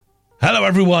Hello,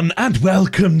 everyone, and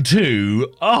welcome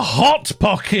to A Hot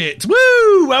Pocket.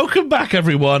 Woo! Welcome back,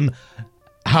 everyone.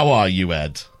 How are you,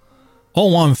 Ed?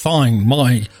 Oh, I'm fine.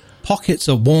 My pockets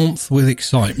are warmth with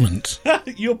excitement.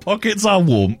 Your pockets are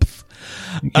warmth.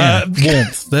 Yeah,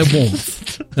 warmth. They're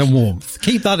warmth. They're warmth.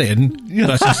 Keep that in.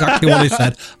 That's exactly what I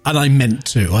said. And I meant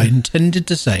to. I intended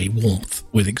to say warmth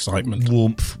with excitement.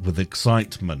 Warmth with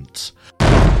excitement.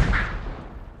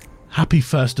 Happy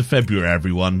 1st of February,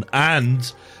 everyone.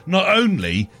 And not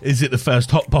only is it the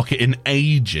first Hot Pocket in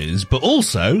ages, but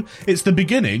also it's the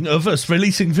beginning of us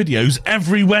releasing videos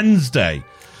every Wednesday.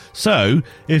 So,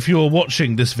 if you're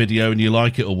watching this video and you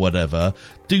like it or whatever,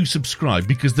 do subscribe,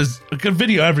 because there's a good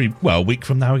video every, a week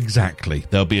from now exactly.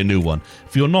 There'll be a new one.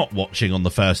 If you're not watching on the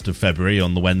 1st of February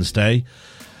on the Wednesday,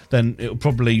 then it'll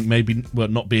probably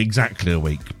not be exactly a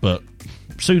week, but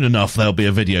soon enough there'll be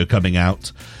a video coming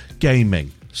out.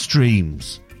 Gaming,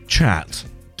 streams, chat,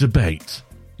 debate,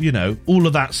 all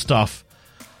of that stuff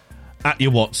at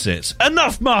your whatsits.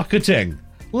 Enough marketing!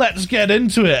 Let's get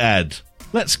into it, Ed.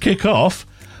 Let's kick off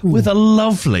with a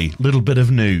lovely little bit of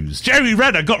news. Jeremy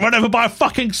Renner got run over by a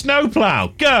fucking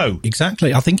snowplow. Go!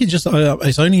 Exactly. I think it's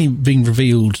only been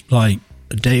revealed like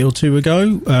a day or two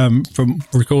ago from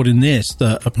recording this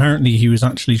that apparently he was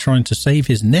actually trying to save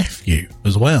his nephew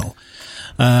as well.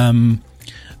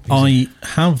 I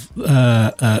have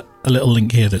a little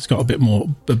link here that's got a bit more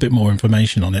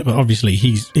information on it, but obviously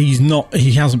he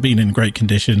hasn't been in great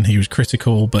condition. He was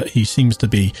critical, but he seems to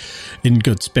be in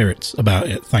good spirits about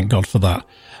it. Thank God for that.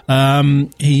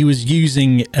 He was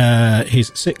using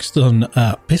his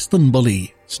 6-ton piston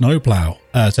bully snowplow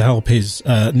to help his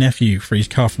nephew free his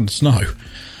car from the snow,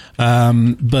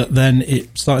 but then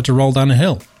it started to roll down a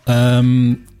hill.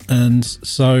 And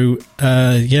so,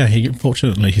 he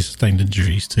unfortunately sustained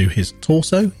injuries to his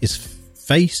torso, his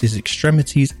face, his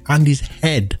extremities, and his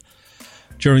head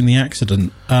during the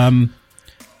accident.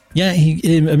 He's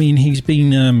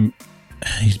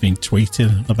been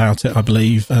tweeting about it, I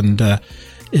believe, and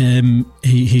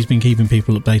he's been keeping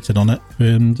people updated on it,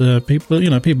 and people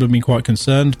have been quite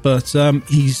concerned, but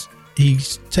he's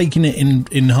taking it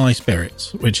in high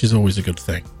spirits, which is always a good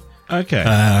thing. Okay.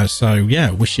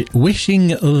 Wishing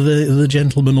the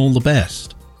gentleman all the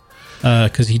best,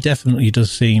 because he definitely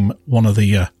does seem one of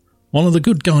the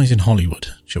good guys in Hollywood,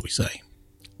 shall we say?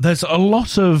 There's a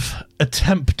lot of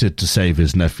attempted to save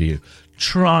his nephew,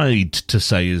 tried to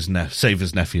save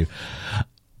his nephew.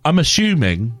 I'm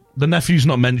assuming the nephew's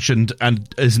not mentioned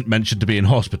and isn't mentioned to be in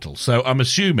hospital, so I'm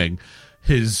assuming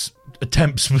his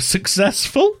attempts were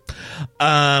successful,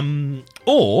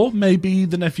 or maybe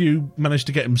the nephew managed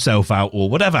to get himself out, or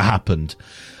whatever happened.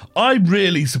 I'm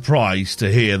really surprised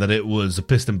to hear that it was a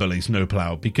piston bully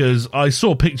snowplow, because I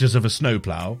saw pictures of a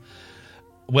snowplow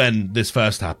when this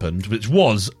first happened, which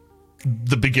was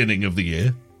the beginning of the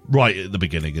year, right at the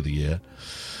beginning of the year.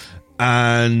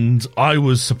 And I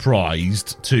was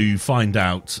surprised to find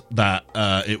out that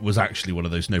it was actually one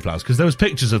of those snowplows, because there was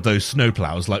pictures of those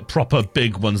snowplows, like proper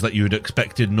big ones that you would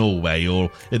expect in Norway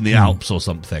or in the Alps or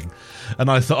something.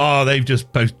 And I thought, they've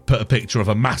just put a picture of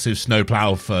a massive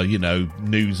snowplow for,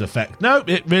 news effect. No,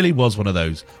 it really was one of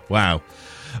those. Wow.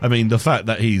 I mean, the fact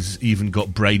that he's even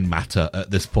got brain matter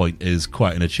at this point is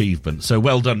quite an achievement. So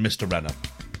well done, Mr. Renner.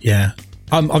 Yeah.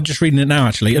 I'm just reading it now,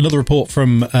 actually. Another report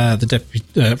from Deputy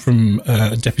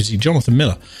Jonathan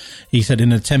Miller. He said,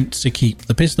 in an attempt to keep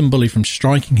the piston bully from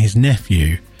striking his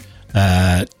nephew,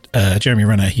 Jeremy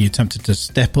Renner, he attempted to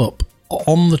step up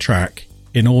on the track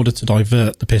in order to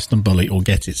divert the piston bully or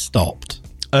get it stopped.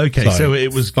 Okay, so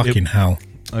it was... Fucking hell.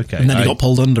 Okay. And then he got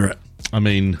pulled under it. I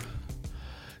mean,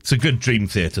 it's a good Dream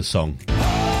Theater song.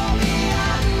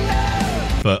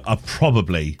 But I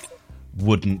probably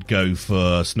wouldn't go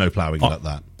for snowplowing like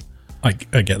that. I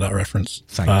get that reference.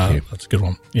 Thank you. That's a good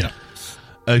one. Yeah.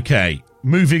 Okay,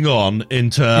 moving on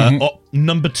into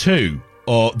number 2,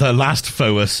 or the Last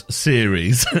of Us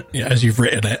series. Yeah, as you've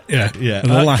written it. Yeah. Yeah.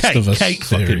 The Last of Us Kate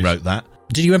series. fucking wrote that.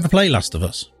 Did you ever play Last of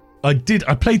Us? I did.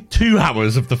 I played 2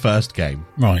 hours of the first game.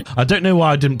 Right. I don't know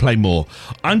why I didn't play more.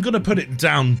 I'm going to put it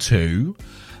down to...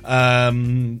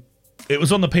 it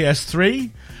was on the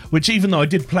PS3, which even though I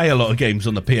did play a lot of games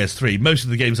on the PS3, most of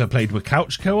the games I played were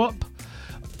couch co-op.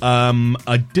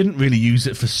 I didn't really use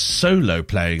it for solo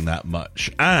playing that much.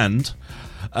 And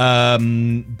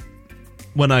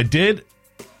when I did,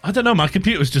 I don't know, my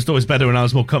computer was just always better and I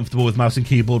was more comfortable with mouse and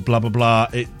keyboard, blah, blah, blah.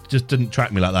 It just didn't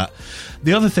track me like that.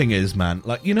 The other thing is, man,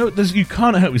 like, you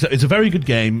can't help yourself. It's a very good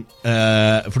game.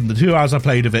 From the 2 hours I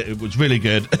played of it, it was really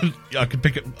good. I could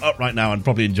pick it up right now and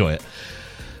probably enjoy it.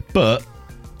 But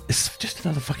it's just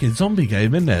another fucking zombie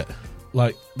game, isn't it?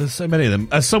 Like, there's so many of them.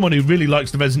 As someone who really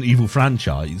likes the Resident Evil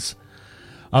franchise,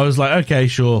 I was like, okay,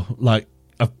 sure. Like,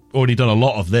 I've already done a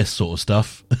lot of this sort of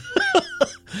stuff.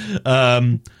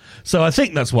 So I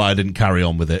think that's why I didn't carry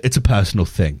on with it. It's a personal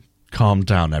thing. Calm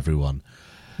down, everyone.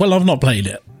 Well, I've not played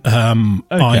it. Okay.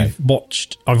 I've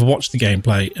watched the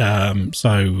gameplay.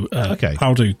 Okay.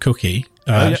 How Do Cookie.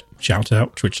 Shout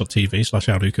out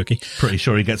twitch.tv/Howdo Cookie. Pretty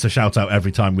sure he gets a shout out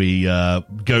every time we go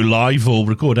live or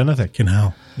record anything. Fucking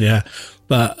hell. Yeah.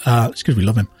 But it's because we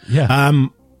love him. Yeah.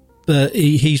 But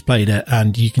he's played it,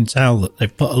 and you can tell that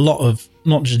they've put a lot of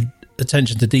not just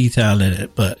attention to detail in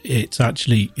it, but it's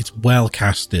well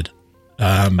casted.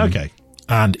 Okay.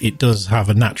 And it does have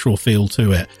a natural feel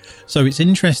to it. So it's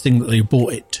interesting that they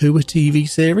brought it to a TV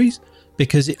series,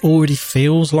 because it already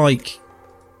feels like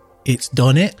it's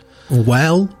done it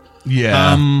well.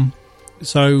 Yeah.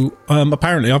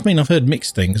 Apparently, I've heard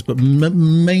mixed things, but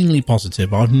mainly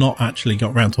positive. I've not actually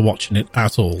got around to watching it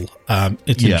at all.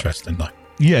 It's interesting though.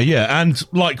 Yeah. And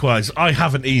likewise, I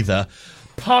haven't either.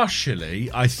 Partially,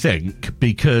 I think,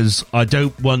 because I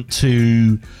don't want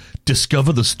to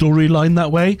discover the storyline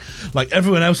that way. Like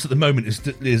everyone else at the moment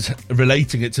is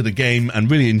relating it to the game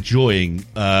and really enjoying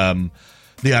the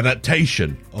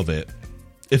adaptation of it.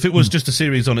 If it was just a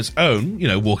series on its own,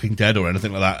 Walking Dead or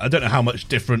anything like that, I don't know how much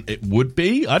different it would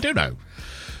be. I don't know.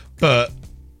 But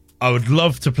I would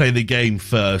love to play the game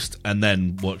first and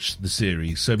then watch the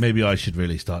series. So maybe I should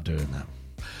really start doing that.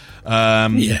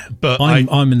 But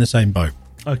I'm in the same boat.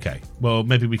 Okay, well,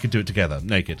 maybe we could do it together,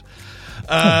 naked.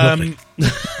 Lovely.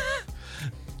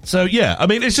 So, yeah, I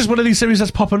mean, it's just one of these series that's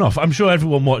popping off. I'm sure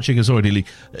everyone watching has already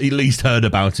at least heard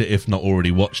about it, if not already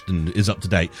watched and is up to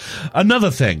date. Another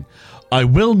thing, I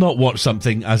will not watch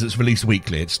something as it's released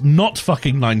weekly. It's not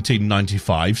fucking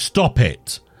 1995. Stop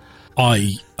it.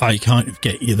 I kind of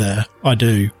get you there. I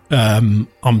do. I'm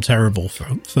terrible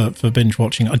for binge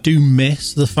watching. I do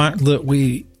miss the fact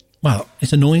that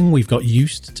it's annoying. We've got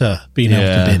used to being able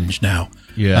to binge now.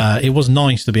 Yeah. It was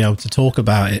nice to be able to talk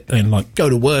about it and like go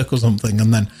to work or something,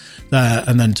 and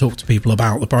then talk to people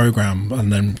about the program,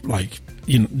 and then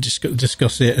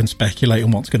discuss it and speculate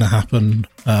on what's going to happen.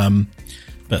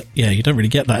 But yeah, you don't really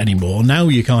get that anymore. Now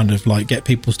you kind of like get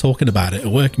people talking about it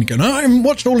at work, and you go, I haven't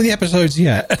watched all of the episodes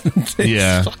yet.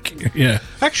 Yeah.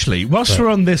 Actually, whilst we're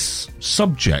on this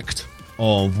subject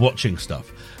of watching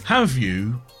stuff, have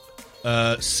you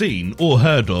seen or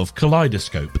heard of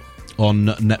Kaleidoscope on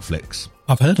Netflix?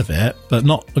 I've heard of it, but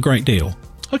not a great deal.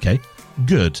 Okay,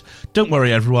 good. Don't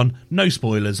worry, everyone. No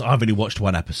spoilers. I've only watched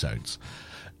one episodes.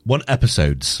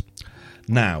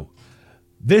 Now,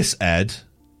 this Ed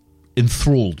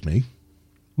enthralled me.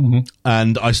 Mm-hmm.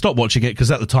 And I stopped watching it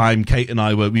because at the time, Kate and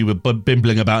I were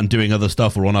bimbling about and doing other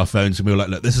stuff or on our phones, and we were like,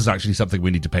 look, this is actually something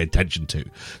we need to pay attention to.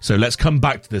 So let's come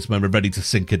back to this when we're ready to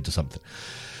sink into something.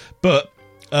 But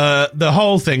the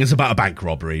whole thing is about a bank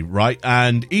robbery, right?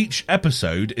 And each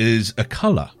episode is a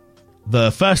colour. The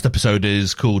first episode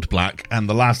is called Black, and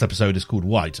the last episode is called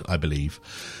White, I believe.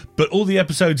 But all the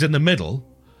episodes in the middle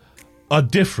are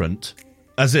different,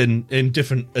 as in a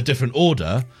different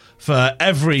order for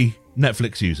every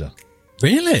Netflix user.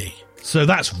 Really? So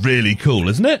that's really cool,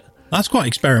 isn't it? That's quite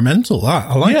experimental.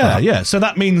 I like that. Yeah. So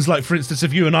that means, like, for instance,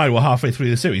 if you and I were halfway through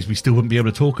the series, we still wouldn't be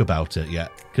able to talk about it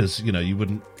yet because you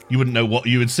wouldn't know what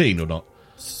you had seen or not.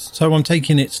 So I'm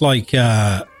taking it's like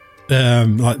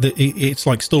it's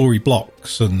like story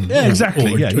blocks and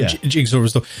exactly. Jigsaw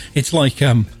stuff. It's like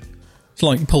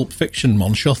Pulp Fiction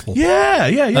on shuffle.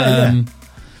 Yeah.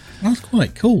 That's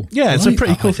quite cool. Yeah, it's a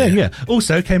pretty cool thing. Yeah.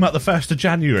 Also came out the 1st of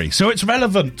January, so it's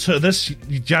relevant to this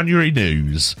January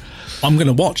news. I'm going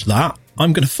to watch that.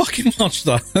 I'm going to fucking watch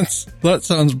that. That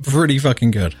sounds pretty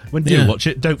fucking good. When do you watch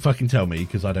it? Don't fucking tell me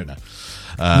because I don't know.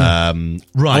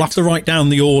 Right. I'll have to write down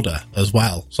the order as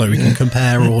well so we can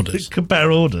compare orders.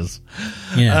 Compare orders.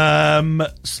 Yeah.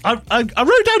 I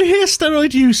wrote down here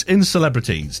steroid use in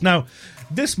celebrities. Now,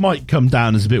 this might come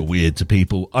down as a bit weird to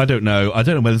people. I don't know. I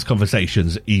don't know where this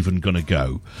conversation's even going to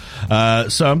go.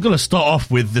 So I'm going to start off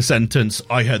with the sentence,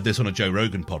 I heard this on a Joe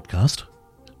Rogan podcast.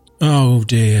 Oh,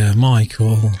 dear,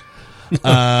 Michael.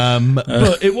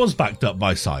 But it was backed up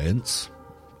by science.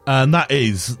 And that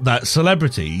is that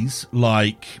celebrities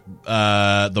like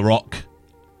The Rock,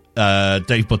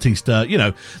 Dave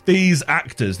Bautista, these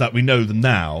actors that we know them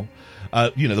now,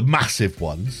 the massive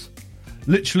ones,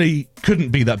 literally couldn't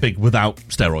be that big without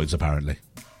steroids, apparently.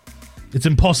 It's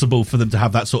impossible for them to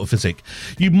have that sort of physique.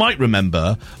 You might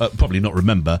remember, probably not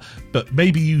remember, but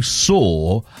maybe you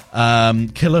saw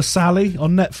Killer Sally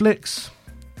on Netflix?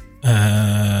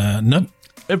 No.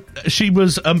 She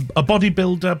was a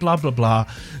bodybuilder, blah, blah, blah.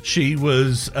 She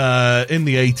was in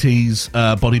the 80s,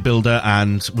 bodybuilder,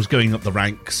 and was going up the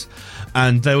ranks.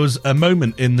 And there was a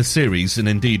moment in the series, and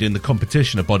indeed in the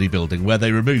competition of bodybuilding, where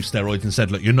they removed steroids and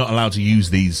said, look, you're not allowed to use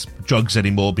these drugs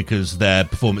anymore because they're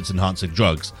performance-enhancing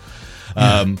drugs.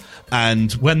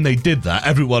 And when they did that,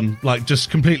 everyone like just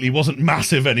completely wasn't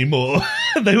massive anymore.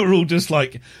 They were all just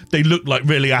like, they looked like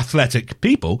really athletic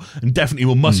people and definitely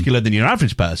more muscular than your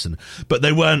average person, but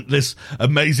they weren't this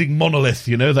amazing monolith,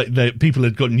 you know, that people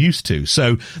had gotten used to.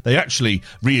 So they actually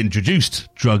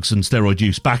reintroduced drugs and steroid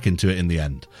use back into it in the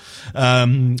end.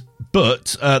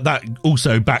 But that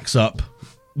also backs up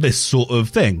this sort of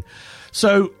thing.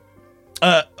 So,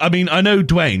 I mean, I know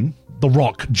Dwayne The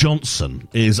Rock Johnson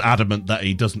is adamant that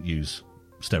he doesn't use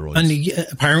steroids. And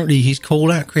apparently he's called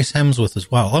out Chris Hemsworth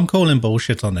as well. I'm calling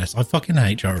bullshit on this. I fucking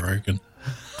hate Joe Rogan.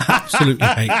 Absolutely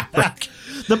hate Rick.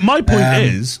 My point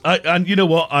is, and you know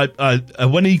what, I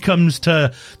when he comes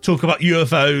to talk about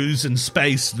UFOs and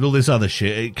space and all this other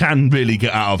shit, it can really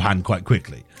get out of hand quite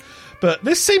quickly. But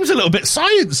this seems a little bit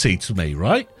sciencey to me,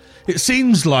 right? It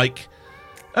seems like,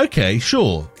 okay,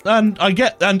 sure. And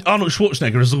Arnold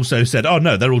Schwarzenegger has also said, oh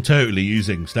no, they're all totally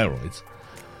using steroids.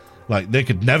 Like, they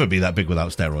could never be that big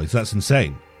without steroids. That's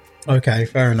insane. Okay,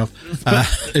 fair enough.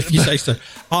 If you say so.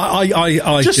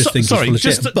 I just think sorry,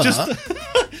 it's full of just,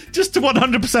 shit, just to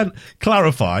 100%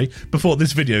 clarify before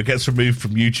this video gets removed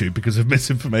from YouTube because of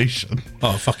misinformation.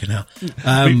 Oh, fucking hell.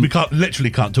 We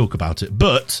can't talk about it.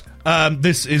 But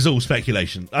this is all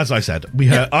speculation. As I said, I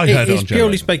heard it on It's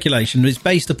purely speculation. It's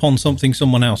based upon something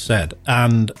someone else said.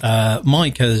 And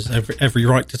Mike has every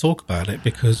right to talk about it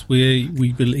because we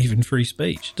believe in free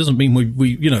speech. Doesn't mean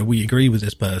we agree with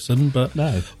this person, but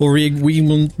no. Or we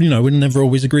we'll never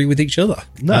always agree with each other.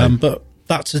 No. But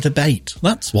that's a debate.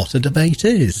 That's what a debate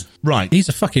is. Right. He's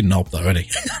a fucking knob, though, isn't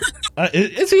he?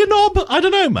 Is he a knob? I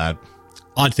don't know, man.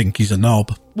 I think he's a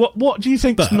knob. What do you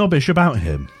think's snobbish about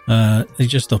him? He's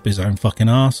just up his own fucking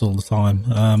arse all the time.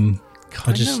 I know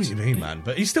what you mean, man.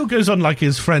 But he still goes on like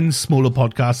his friends' smaller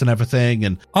podcasts and everything.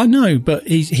 And I know, but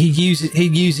he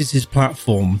uses his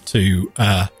platform to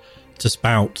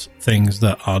spout things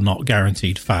that are not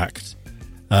guaranteed fact.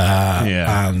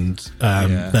 And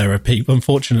there are people,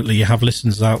 unfortunately, you have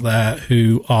listeners out there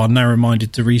who are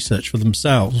narrow-minded to research for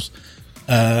themselves,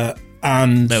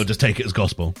 and they'll just take it as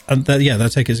gospel. And they'll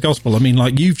take it as gospel. I mean,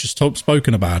 like, you've just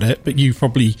spoken about it, but you've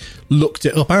probably looked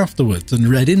it up afterwards and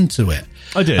read into it.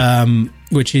 I did,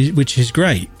 which is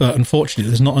great, but unfortunately,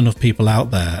 there's not enough people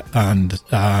out there, and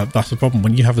that's the problem.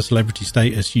 When you have a celebrity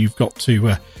status, you've got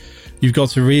to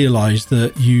realise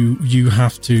that you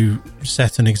have to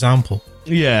set an example.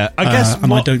 Yeah, I guess,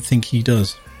 and I don't think he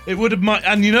does. It would have,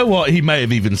 and you know what? He may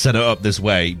have even set it up this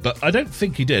way, but I don't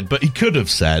think he did. But he could have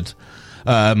said,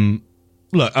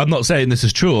 "Look, I'm not saying this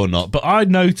is true or not, but I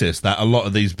noticed that a lot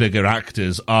of these bigger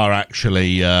actors are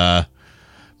actually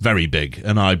very big,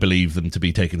 and I believe them to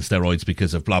be taking steroids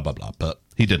because of blah blah blah." But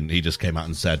he didn't. He just came out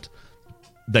and said,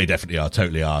 "They definitely are.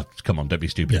 Totally are. Come on, don't be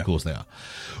stupid. Yeah. Of course they are."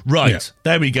 Right,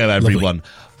 There we go, everyone. Lovely.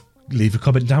 Leave a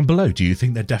comment down below. Do you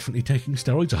think they're definitely taking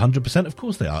steroids? 100%? Of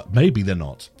course they are. Maybe they're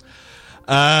not.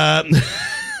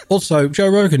 Also, Joe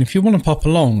Rogan, if you want to pop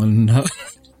along and...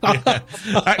 Yeah.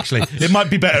 Actually, it might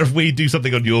be better if we do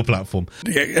something on your platform.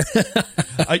 If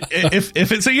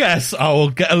it's a yes, I'll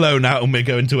get a loan out and we're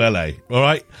going to LA. All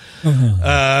right?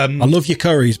 I love your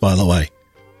curries, by the way.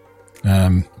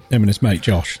 Him and his mate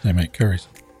Josh, they make curries.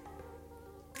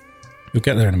 We'll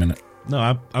get there in a minute.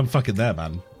 No, I'm fucking there,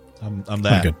 man. I'm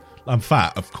there. Good. I'm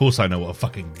fat. Of course I know what a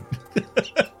fucking...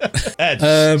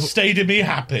 Ed, Stadia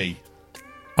happy.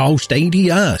 Oh,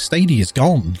 Stadia. Stadia's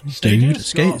gone, dude.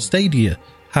 Stadia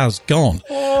has gone.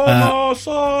 Oh,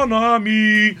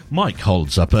 Sonami. Mike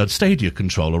holds up a Stadia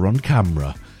controller on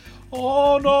camera.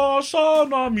 Oh, no,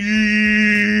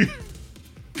 Sonami.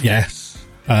 Yes.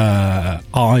 I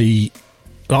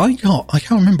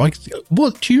can't remember.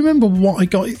 What do you remember? What I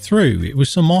got it through? It was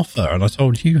some offer, and I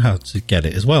told you how to get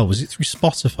it as well. Was it through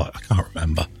Spotify? I can't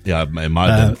remember. Yeah, it might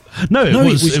have been. No, it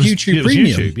was YouTube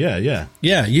Premium. YouTube. Yeah.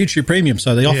 Yeah, YouTube Premium.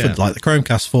 So they offered like the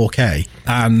Chromecast 4K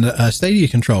and a Stadia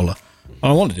controller.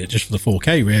 I wanted it just for the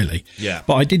 4K, really. Yeah.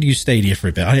 But I did use Stadia for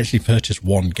a bit. I actually purchased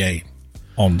one game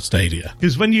on Stadia.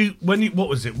 Because when you what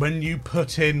was it? When you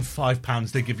put in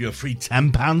 £5, they give you a free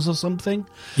 £10 or something.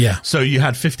 Yeah. So you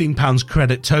had £15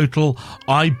 credit total.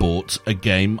 I bought a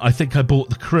game. I think I bought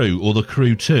The Crew or The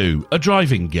Crew 2, a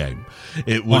driving game.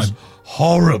 It was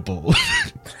horrible.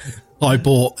 I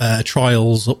bought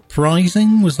Trials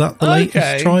Uprising. Was that the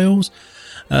latest Trials?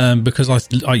 Because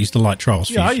I used to like Trials.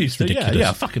 Yeah, I used to. Yeah,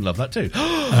 I fucking love that too.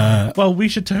 Well, we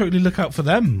should totally look out for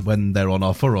them when they're on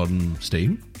offer on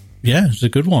Steam. Yeah, it's a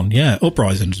good one. Yeah,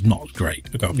 Uprising's not great,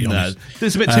 I've got to be honest.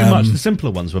 There's a bit too much. The simpler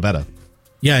ones were better.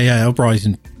 Yeah,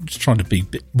 Uprising is trying to be a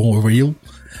bit more real.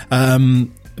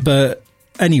 But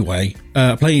anyway,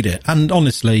 I played it, and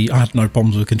honestly, I had no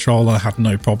problems with the controller. I had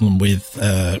no problem with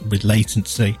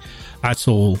latency at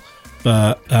all.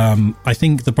 But I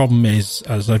think the problem is,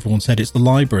 as everyone said, it's the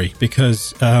library,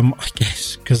 because I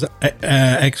guess because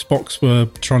Xbox were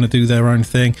trying to do their own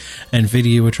thing,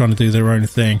 Nvidia were trying to do their own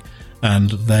thing, and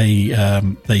they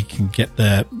can get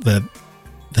their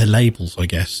labels, I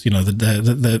guess,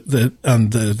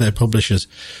 their publishers.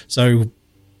 So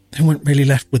they weren't really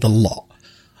left with a lot.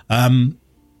 And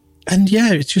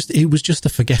yeah, it was just a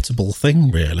forgettable thing,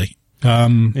 really.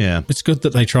 It's good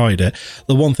that they tried it.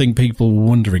 The one thing people were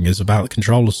wondering is about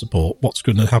controller support. What's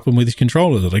going to happen with these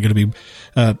controllers? Are they going to be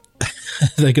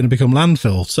they're going to become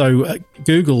landfill? So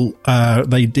Google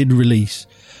they did release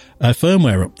a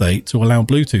firmware update to allow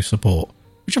Bluetooth support,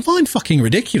 which I find fucking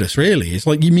ridiculous. Really, it's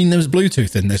like, you mean there was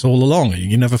Bluetooth in this all along and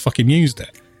you never fucking used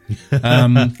it?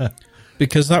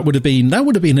 Because that would have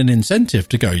been an incentive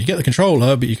to go. You get the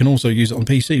controller, but you can also use it on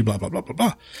PC. Blah blah blah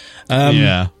blah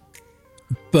blah.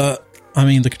 But I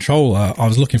mean, the controller, I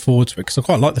was looking forward to it because I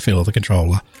quite like the feel of the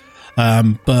controller.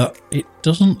 But it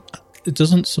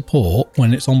doesn't support,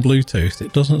 when it's on Bluetooth,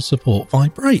 it doesn't support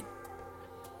vibrate.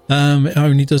 It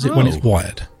only does it when it's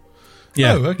wired.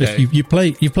 Yeah, okay. If you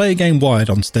play a game wired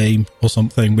on Steam or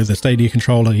something with a Stadia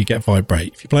controller, you get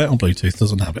vibrate. If you play it on Bluetooth, it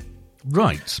doesn't have it.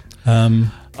 Right.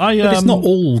 But it's not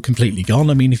all completely gone.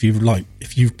 I mean, if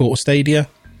you've bought a Stadia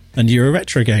and you're a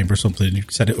retro gamer or something, you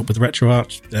set it up with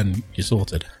RetroArch, then you're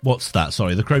sorted. What's that?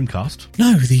 Sorry, the Chromecast?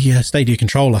 No, the Stadia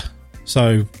controller.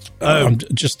 So,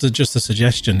 just a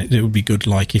suggestion. It would be good,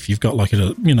 like, if you've got like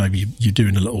you're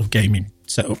doing a little gaming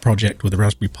setup project with a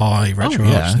Raspberry Pi,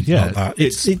 RetroArch, something like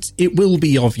that. It will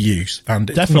be of use, and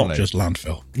it's definitely not just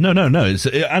landfill. No.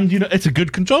 It's a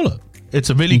good controller. It's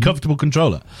a really comfortable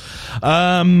controller.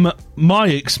 My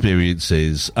experience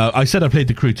is, I said I played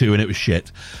The Crew 2 and it was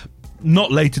shit.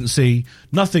 Not latency,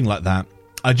 nothing like that.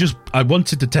 I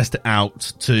wanted to test it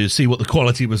out to see what the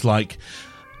quality was like.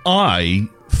 I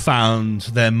found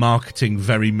their marketing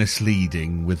very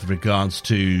misleading with regards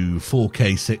to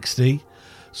 4K 60,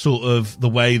 sort of the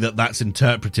way that that's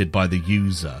interpreted by the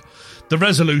user. The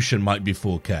resolution might be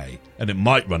 4K, and it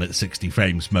might run at 60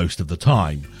 frames most of the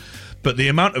time. But the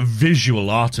amount of visual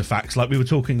artifacts, like we were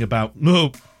talking about,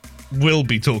 we'll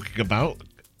be talking about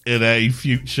in a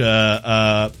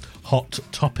future hot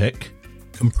topic.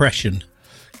 Compression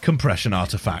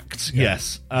artifacts,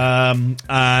 yes.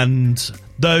 And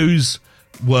those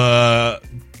were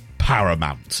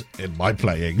paramount in my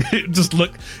playing. Just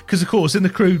look, because of course in the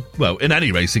Crew, well, in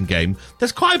any racing game,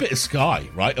 there's quite a bit of sky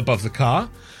right above the car,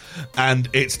 and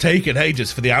it's taken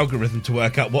ages for the algorithm to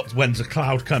work out when's a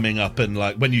cloud coming up, and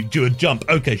like when you do a jump,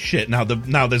 okay, shit, now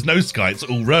there's no sky, it's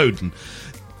all road, and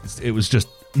it was just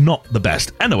not the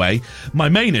best. Anyway, my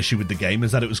main issue with the game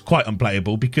is that it was quite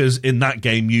unplayable, because in that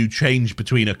game you change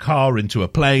between a car into a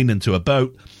plane into a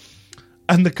boat,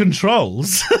 and the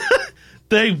controls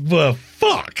they were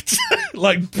fucked.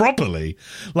 Like, properly.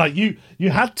 Like, you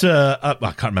had to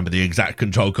I can't remember the exact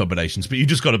control combinations, but you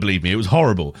just got to believe me, it was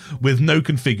horrible. With no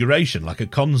configuration, like a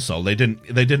console, they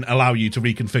didn't allow you to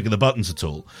reconfigure the buttons at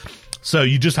all. So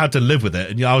you just had to live with it.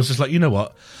 And I was just like, you know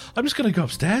what? I'm just going to go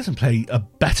upstairs and play a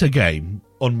better game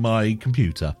on my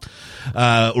computer.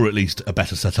 Or at least a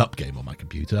better set up game on my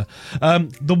computer.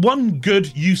 The one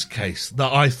good use case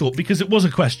that I thought, because it was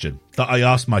a question that I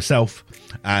asked myself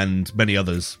and many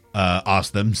others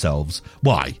asked themselves,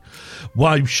 why?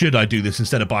 Why should I do this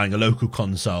instead of buying a local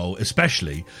console,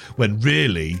 especially when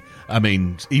really, I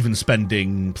mean, even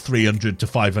spending 300 to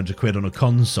 500 quid on a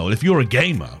console, if you're a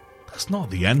gamer, that's not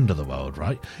the end of the world,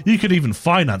 right? You could even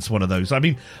finance one of those. I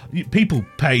mean, people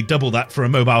pay double that for a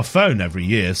mobile phone every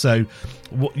year, so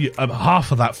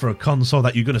half of that for a console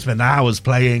that you're going to spend hours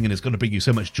playing and it's going to bring you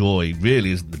so much joy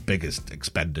really isn't the biggest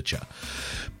expenditure.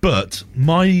 But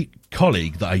my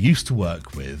colleague that I used to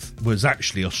work with was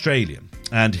actually Australian,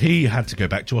 and he had to go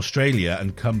back to Australia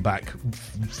and come back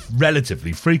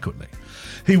relatively frequently.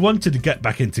 He wanted to get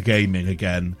back into gaming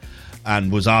again and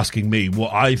was asking me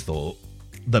what I thought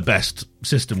the best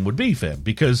system would be for him,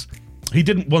 because he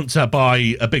didn't want to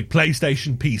buy a big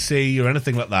PlayStation PC or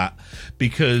anything like that,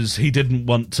 because he didn't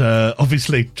want to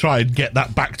obviously try and get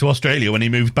that back to Australia when he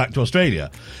moved back to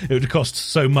Australia. It would cost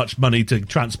so much money to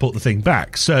transport the thing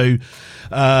back. So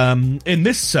in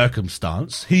this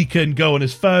circumstance, he can go on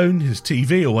his phone, his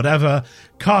TV or whatever,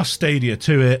 cast Stadia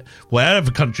to it, wherever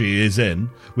country he is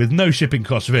in, with no shipping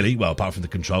costs really, well, apart from the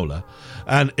controller.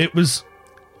 And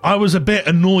I was a bit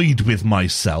annoyed with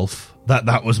myself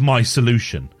that was my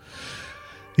solution.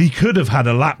 He could have had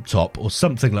a laptop or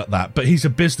something like that, but he's a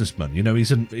businessman. You know, he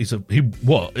is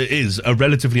a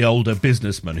relatively older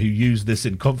businessman who used this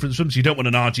in conference rooms. You don't want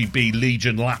an RGB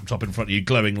Legion laptop in front of you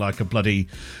glowing like a bloody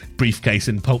briefcase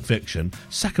in Pulp Fiction.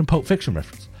 Second Pulp Fiction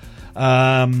reference.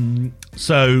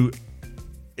 So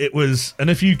it was, and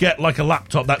if you get like a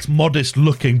laptop that's modest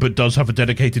looking but does have a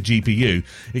dedicated GPU,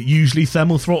 it usually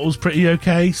thermal throttles pretty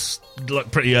okay, like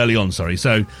pretty early on. Sorry,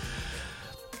 so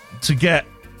to get.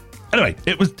 Anyway,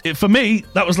 for me,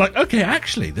 that was like, okay,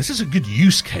 actually, this is a good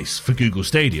use case for Google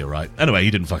Stadia, right? Anyway, he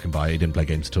didn't fucking buy it. He didn't play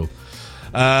games at all.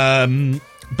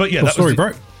 But yeah,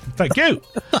 bro. Thank you.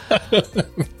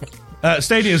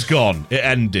 Stadia's gone. It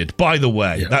ended. By the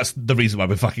way, that's the reason why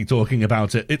we're fucking talking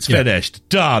about it. It's finished.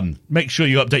 Done. Make sure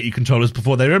you update your controllers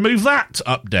before they remove that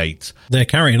update. They're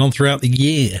carrying on throughout the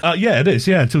year. Yeah, it is.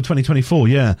 Yeah, until 2024.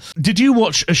 Yeah. Did you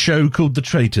watch a show called The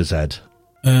Traitors, Ed?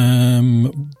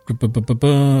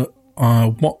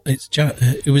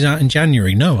 It was out in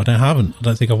January. No, I haven't. I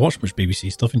don't think I watched much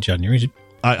BBC stuff in January.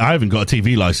 I haven't got a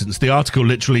TV license. The article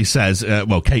literally says,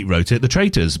 Kate wrote it, The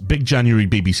Traitors, big January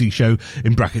BBC show,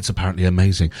 in brackets, apparently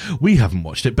amazing. We haven't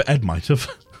watched it, but Ed might have.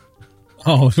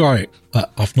 Oh, right.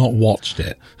 I've not watched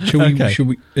it. Should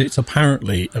we? It's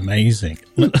apparently amazing.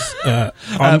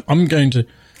 I'm going to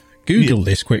Google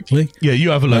this quickly. Yeah, you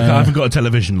have a look. I haven't got a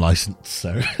television license,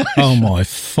 so. Oh my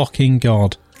fucking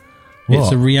God. What?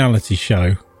 It's a reality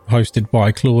show hosted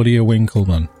by Claudia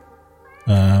Winkleman.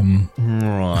 Right.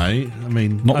 I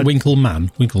mean, not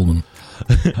Winkleman.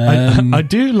 I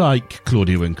do like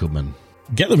Claudia Winkleman.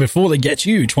 Get them before they get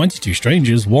you. 22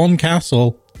 strangers, one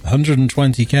castle,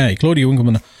 120k. Claudia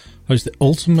Winkleman hosts the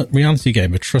ultimate reality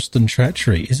game of trust and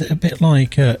treachery. Is it a bit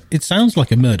like? It sounds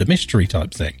like a murder mystery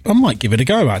type thing. I might give it a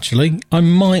go. Actually, I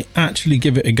might actually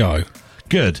give it a go.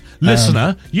 Good.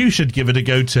 Listener, you should give it a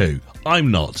go too.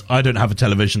 I'm not. I don't have a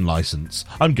television license.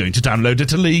 I'm going to download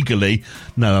it illegally.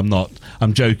 No, I'm not.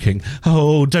 I'm joking.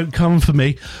 Oh, don't come for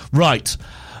me. Right.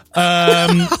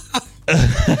 What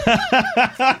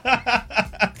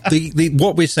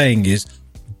we're saying is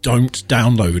don't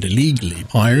download illegally.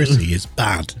 Piracy is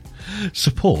bad.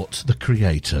 Support the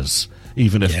creators,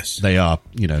 even if they are,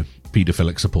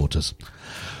 paedophilic supporters.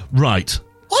 Right.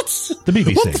 What? The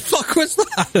BBC. What the fuck was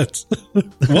that?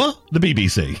 What? The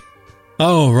BBC.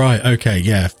 Oh, right. Okay.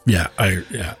 Yeah. I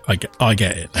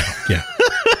get it now. Yeah.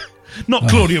 Not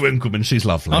Claudia Winkleman. She's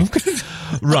lovely.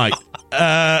 Right.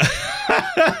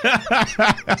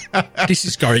 This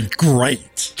is going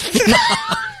great.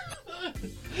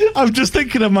 I'm just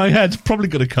thinking in my head, probably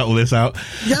going to cut all this out.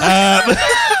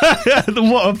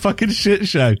 What a fucking shit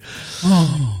show.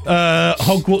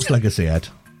 Hogwarts Legacy, Ed.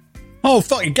 Oh,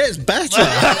 fuck, it gets better.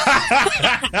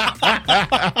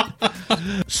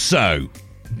 So,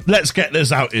 let's get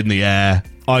this out in the air.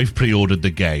 I've pre-ordered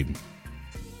the game.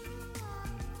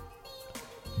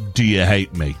 Do you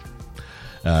hate me?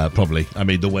 Probably. I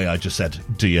mean, the way I just said,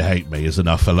 do you hate me, is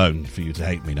enough alone for you to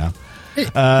hate me now.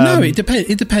 No, it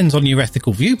depends on your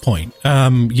ethical viewpoint.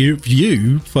 You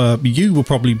will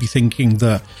probably be thinking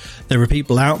that there are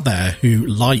people out there who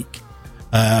like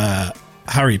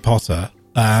Harry Potter.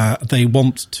 They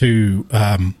want to,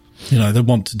 they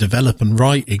want to develop and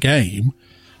write a game.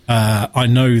 I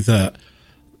know that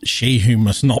she who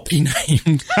must not be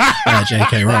named,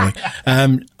 J.K. Rowling.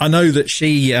 I know that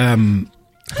she, I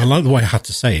like the way I had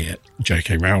to say it,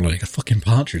 J.K. Rowling, a fucking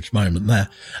partridge moment there.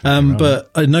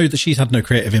 But I know that she's had no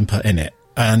creative input in it.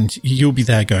 And you'll be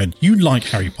there going, you like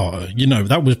Harry Potter.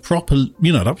 That was proper,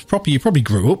 You probably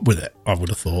grew up with it, I would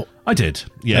have thought. I did,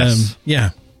 yes. Yeah.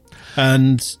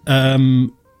 And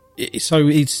so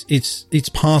it's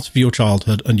part of your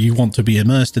childhood and you want to be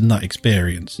immersed in that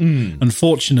experience.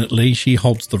 Unfortunately, she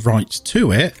holds the rights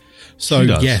to it. So,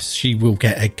 yes, she will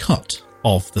get a cut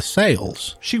of the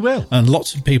sales. She will. And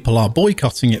lots of people are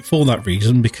boycotting it for that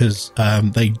reason because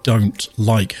they don't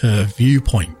like her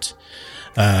viewpoint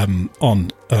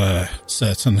on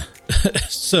certain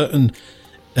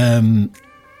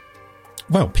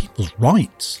people's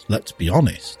rights, let's be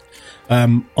honest.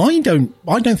 I don't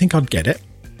think I'd get it.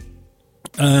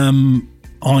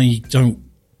 I don't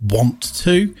want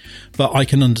to, but I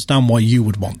can understand why you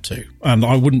would want to, and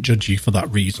I wouldn't judge you for that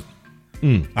reason.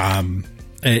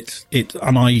 It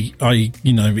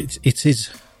is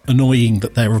annoying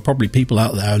that there are probably people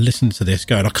out there listening to this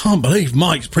going, I can't believe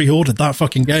Mike's pre-ordered that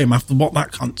fucking game after what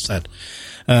that cunt said,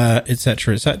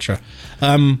 etc., etc.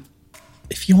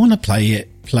 If you want to play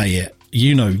it, play it.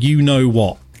 You know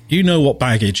what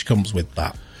baggage comes with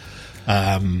that.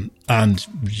 And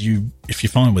if you're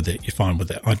fine with it, you're fine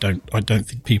with it. I don't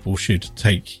think people should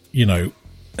take,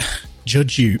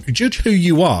 judge who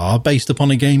you are based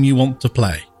upon a game you want to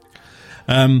play.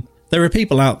 There are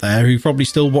people out there who probably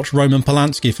still watch Roman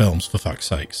Polanski films, for fuck's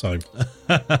sake. So,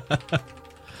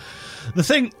 the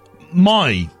thing,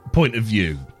 my point of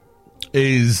view,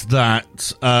 is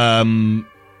that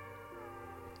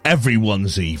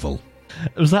everyone's evil.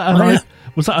 Was that an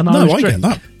Irish I drink? get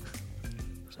that.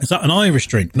 Is that an Irish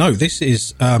drink? No, this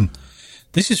is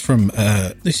from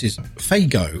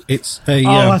Faygo. It's a.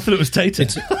 I thought it was Tater.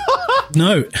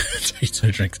 No,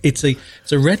 Tato drinks. It's a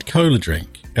red cola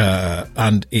drink,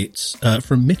 and it's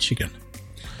from Michigan,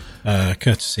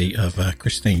 courtesy of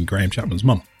Christine, Graham Chapman's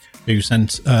mum, who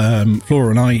sent Flora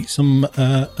and I some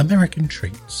American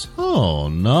treats. Oh,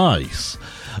 nice.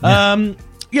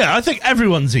 Yeah. I think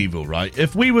everyone's evil, right?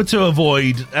 If we were to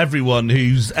avoid everyone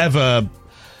who's ever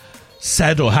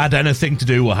said or had anything to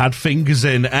do or had fingers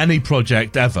in any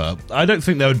project ever, I don't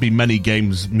think there would be many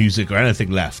games, music, or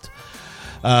anything left.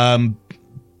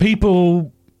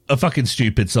 People are fucking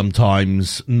stupid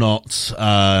sometimes, not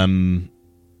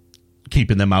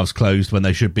keeping their mouths closed when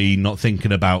they should be, not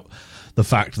thinking about the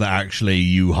fact that actually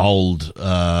you hold,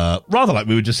 rather like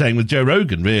we were just saying with Joe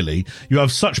Rogan, really, you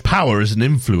have such power as an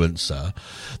influencer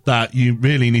that you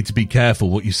really need to be careful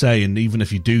what you say, and even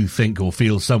if you do think or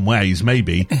feel some ways,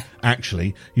 maybe,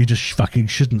 actually, you just fucking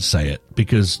shouldn't say it,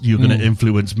 because you're going to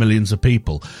influence millions of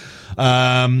people.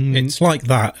 It's like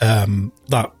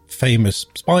that famous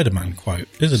Spider-Man quote,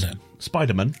 isn't it?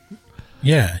 Spider-Man?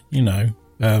 Yeah,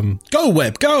 go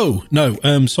Web, go! No,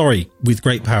 sorry, with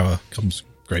great power comes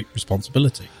great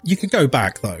responsibility. You could go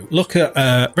back, though. Look at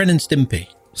Ren and Stimpy.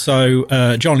 So,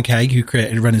 John Cage, who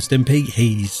created Ren and Stimpy,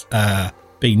 he's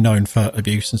been known for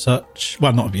abuse and such.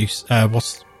 Well, not abuse.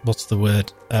 What's the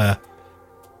word?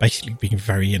 Basically being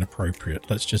very inappropriate.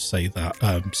 Let's just say that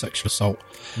sexual assault.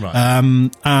 Right.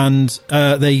 And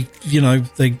they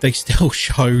still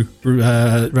show Ren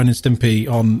and Stimpy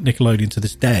on Nickelodeon to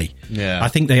this day. Yeah. I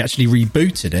think they actually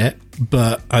rebooted it,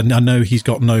 but I know he's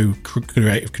got no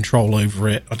creative control over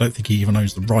it. I don't think he even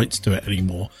owns the rights to it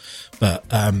anymore. But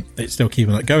it's still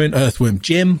keeping that going. Earthworm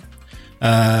Jim.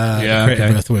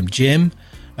 Earthworm Jim.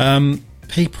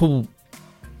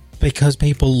 Because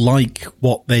people like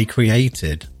what they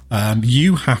created,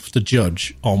 you have to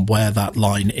judge on where that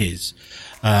line is.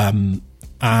 And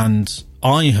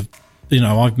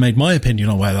I've made my opinion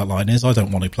on where that line is. I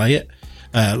don't want to play it,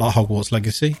 like Hogwarts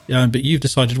Legacy. But you've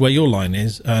decided where your line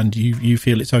is, and you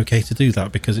feel it's okay to do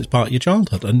that because it's part of your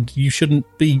childhood, and you shouldn't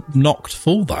be knocked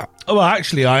for that. Oh, well,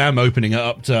 actually, I am opening it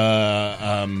up to,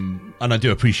 and I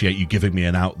do appreciate you giving me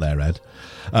an out there, Ed.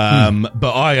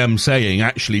 But I am saying,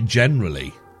 actually,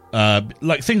 generally,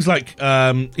 like things like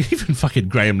even fucking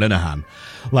Graham Linehan,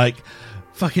 like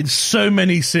fucking so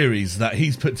many series that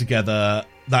he's put together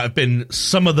that have been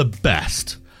some of the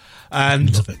best,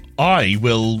 and I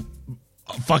will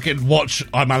fucking watch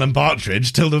I'm Alan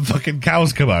Partridge till the fucking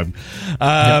cows come home.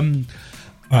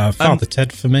 Father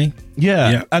Ted for me.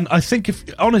 Yeah, and I think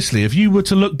if you were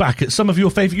to look back at some of your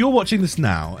favourite, you're watching this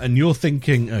now and you're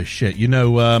thinking, oh shit,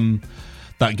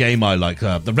 that game I like,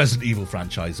 the Resident Evil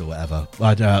franchise or whatever,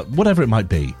 whatever it might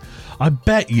be. I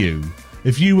bet you,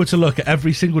 if you were to look at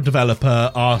every single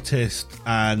developer, artist,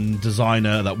 and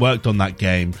designer that worked on that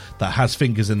game that has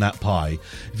fingers in that pie,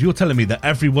 if you're telling me that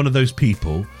every one of those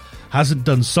people hasn't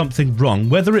done something wrong,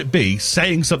 whether it be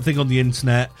saying something on the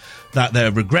internet that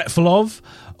they're regretful of,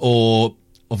 or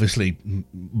obviously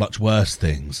much worse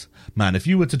things, man, if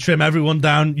you were to trim everyone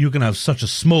down, you're going to have such a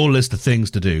small list of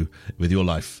things to do with your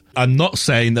life. I'm not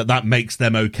saying that makes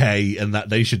them okay and that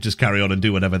they should just carry on and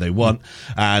do whatever they want.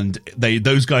 And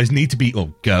those guys need to be,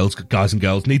 or guys and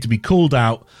girls need to be called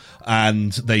out,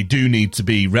 and they do need to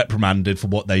be reprimanded for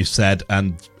what they've said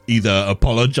and either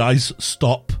apologize,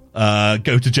 stop,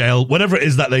 go to jail, whatever it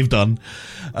is that they've done.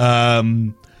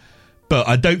 But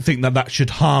I don't think that should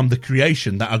harm the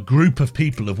creation that a group of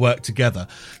people have worked together.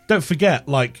 Don't forget,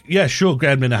 Graham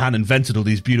Linehan invented all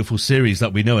these beautiful series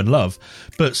that we know and love,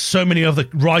 but so many other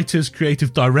writers,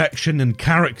 creative direction, and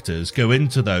characters go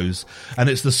into those, and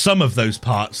it's the sum of those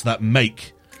parts that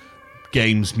make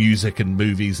games, music, and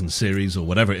movies and series or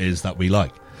whatever it is that we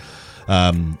like.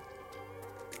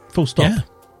 Full stop. Yeah,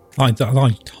 I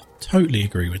totally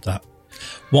agree with that.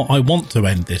 What I want to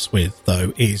end this with,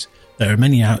 though, is there are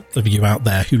many of you out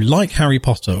there who like Harry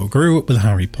Potter or grew up with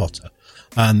Harry Potter,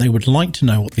 and they would like to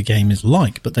know what the game is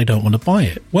like, but they don't want to buy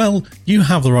it. Well, you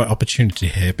have the right opportunity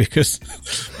here, because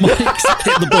Mike's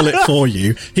hit the bullet for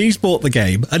you. He's bought the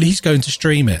game, and he's going to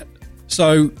stream it.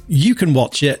 So you can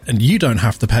watch it, and you don't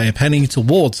have to pay a penny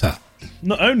towards her.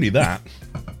 Not only that,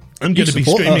 I'm going to be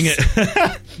streaming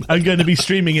it. I'm going to be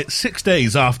streaming it 6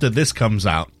 days after this comes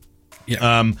out.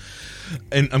 Yeah.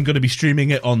 And I'm going to be streaming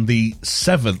it on the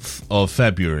 7th of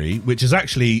February, which is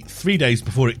actually 3 days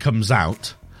before it comes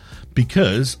out,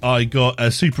 because I got a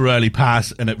super early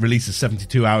pass and it releases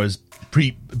 72 hours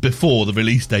before the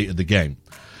release date of the game.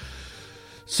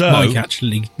 So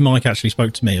Mike actually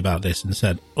spoke to me about this and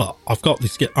said, "Look, I'm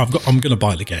going to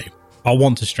buy the game. I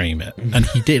want to stream it." And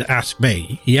he did ask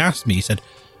me. He asked me. He said,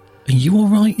 "Are you all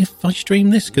right if I stream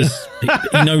this?" Because he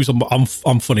knows I'm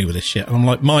funny with this shit. And I'm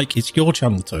like, "Mike, it's your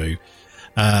channel too.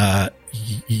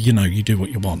 You do what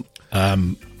you want."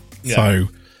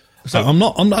 So I'm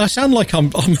not. I sound like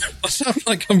I'm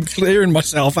clearing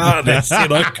myself out of this.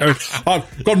 Going,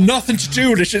 I've got nothing to do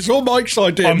with this. It's all Mike's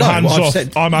idea. I'm hands off.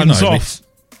 I'm hands off.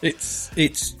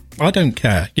 It's. I don't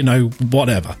care.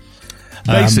 Whatever.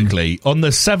 Basically, on the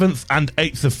 7th and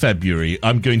 8th of February,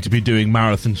 I'm going to be doing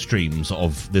marathon streams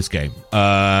of this game.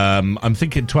 I'm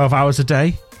thinking 12 hours a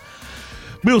day.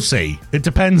 We'll see. It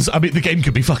depends. I mean, the game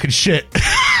could be fucking shit.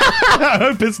 I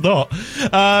hope it's not.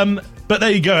 But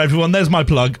there you go, everyone. There's my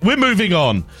plug. We're moving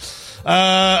on.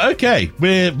 Okay,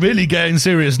 we're really getting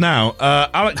serious now.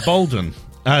 Alec Baldwin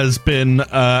has been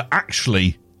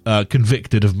actually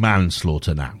convicted of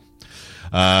manslaughter now.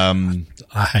 I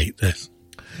hate this.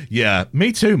 Yeah,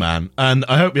 me too, man. And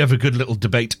I hope we have a good little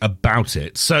debate about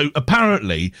it. So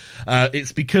apparently,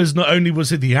 it's because not only was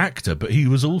he the actor, but he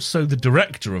was also the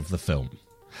director of the film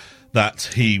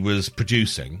that he was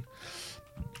producing.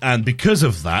 And because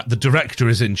of that, the director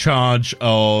is in charge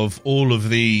of all of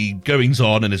the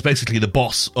goings-on and is basically the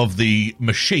boss of the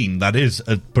machine that is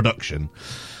a production.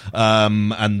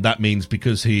 And that means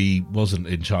because he wasn't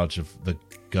in charge of the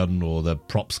gun or the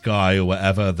props guy or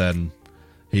whatever, then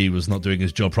he was not doing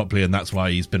his job properly, and that's why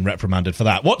he's been reprimanded for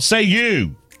that. What say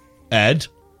you, Ed?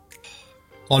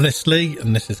 Honestly,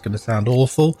 and this is going to sound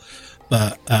awful,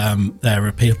 but there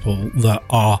are people that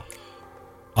are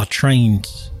trained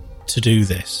to do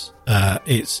this.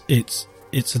 It's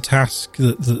a task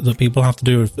that people have to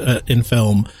do in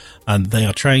film, and they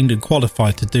are trained and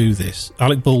qualified to do this.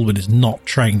 Alec Baldwin is not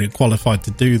trained and qualified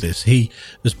to do this. He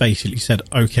has basically said,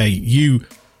 "Okay, you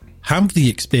have the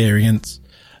experience.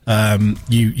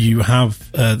 You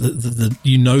have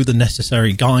the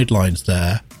necessary guidelines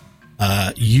there.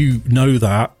 You know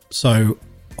that, so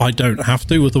I don't have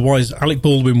to. Otherwise, Alec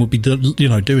Baldwin would be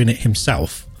doing it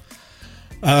himself."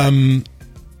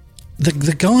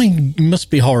 The guy must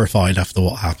be horrified after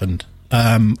what happened,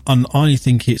 and I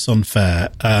think it's unfair.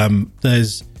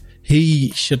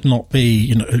 He should not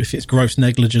be, if it's gross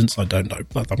negligence, I don't know,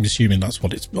 but I'm assuming that's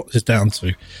what it's down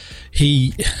to.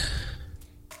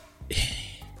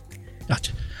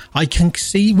 I can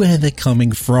see where they're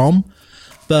coming from,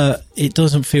 but it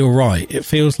doesn't feel right. It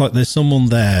feels like there's someone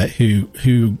there who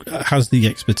has the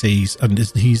expertise, and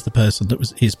he's the person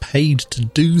that is paid to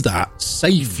do that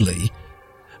safely.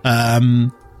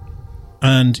 And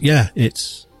yeah,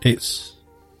 it's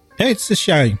a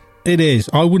shame. It is.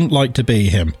 I wouldn't like to be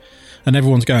him. And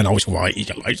everyone's going, "Oh, it's right. He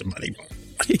got loads of money."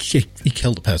 He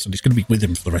killed a person. He's going to be with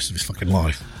him for the rest of his fucking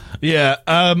life. Yeah,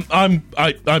 I'm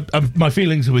my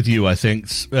feelings are with you. I think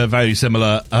it's very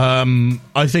similar.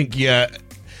 I think, yeah,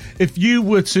 if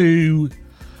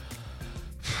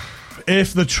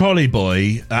the trolley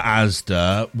boy at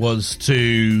Asda was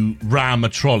to ram a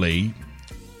trolley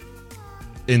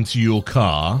into your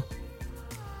car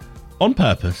on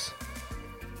purpose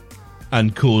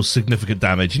and cause significant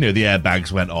damage, the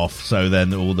airbags went off, so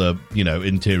then all the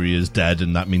interior's dead,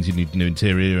 and that means you need a new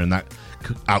interior, and that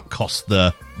outcosts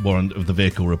the warrant of the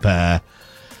vehicle repair.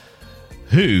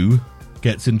 Who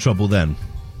gets in trouble then?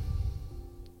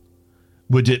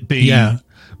 Would it be? It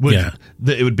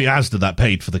would be Asda that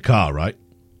paid for the car, right?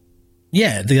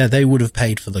 Yeah, they would have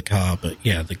paid for the car, but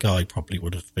yeah, the guy probably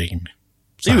would have been.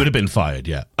 He would have been fired,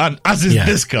 yeah, and as is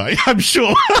this guy, I'm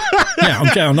sure.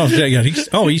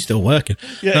 He's still working.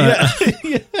 I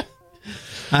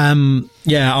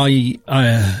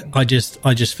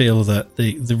just feel that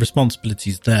the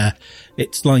responsibility's there.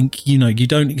 It's like, you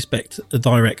don't expect a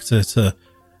director to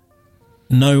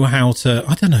know how to,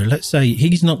 I don't know, let's say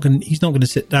he's not going to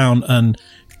sit down, and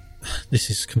this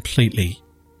is completely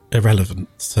irrelevant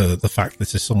to the fact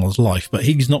this is someone's life, but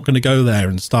he's not going to go there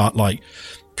and start like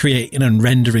creating and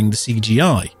rendering the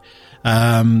CGI.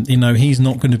 He's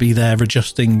not going to be there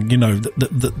adjusting,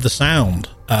 the sound,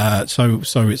 so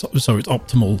it's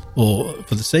optimal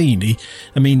for the scene.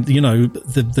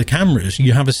 The cameras,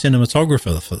 you have a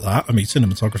cinematographer for that. I mean,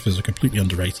 cinematographers are completely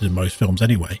underrated in most films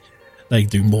anyway. They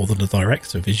do more than a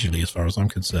director visually, as far as I'm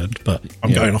concerned, but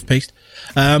I'm going off piste.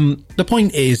 The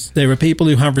point is, there are people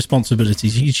who have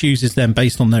responsibilities. He chooses them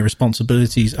based on their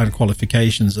responsibilities and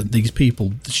qualifications, and these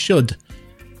people should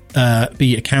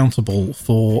be accountable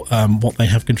for what they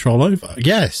have control over.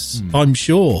 Yes, I'm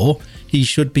sure he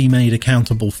should be made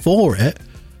accountable for it,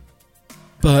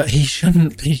 but he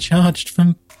shouldn't be charged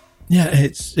from. Yeah,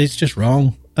 it's just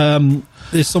wrong.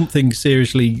 There's something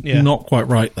seriously not quite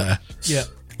right there. Yeah.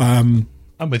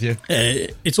 I'm with you.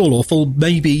 It's all awful.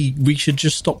 Maybe we should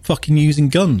just stop fucking using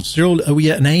guns. Are we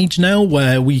at an age now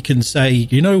where we can say,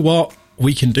 you know what,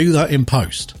 we can do that in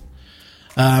post?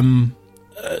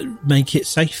 Make it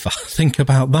safer. Think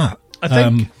about that. I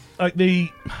think like the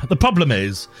problem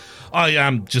is, I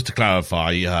am, just to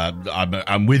clarify,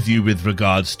 I'm with you with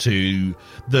regards to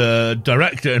the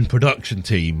director and production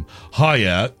team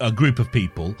hire a group of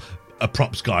people, a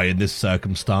props guy in this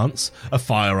circumstance, a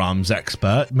firearms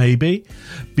expert maybe,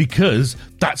 because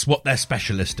that's what their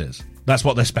specialist is. That's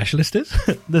what their specialist is.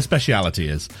 Their speciality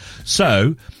is.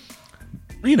 So,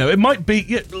 you know, it might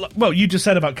be, well, you just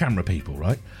said about camera people,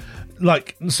 right?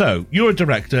 Like, so you're a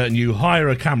director and you hire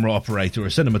a camera operator or a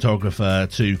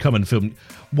cinematographer to come and film.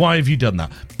 Why have you done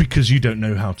that? Because you don't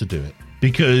know how to do it.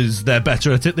 Because they're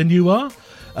better at it than you are.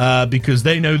 Because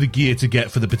they know the gear to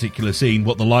get for the particular scene,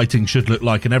 what the lighting should look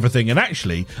like and everything. And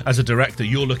actually, as a director,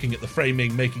 you're looking at the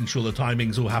framing, making sure the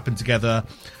timings all happen together.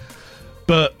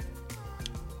 But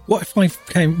what if I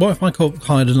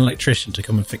hired an electrician to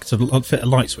come and fit a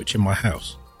light switch in my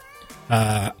house?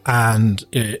 And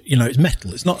you know, it's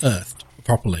metal, it's not earthed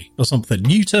properly or something.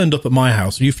 You turned up at my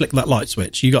house, you flicked that light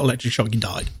switch, you got electric shock, you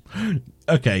died.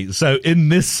 Okay, so in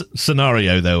this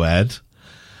scenario though, Ed,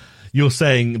 you're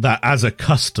saying that as a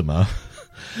customer,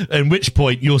 in which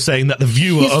point you're saying that the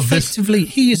viewer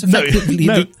he is effectively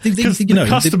the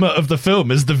customer of the film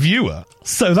is the viewer,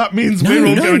 so that means we're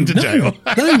all going to jail.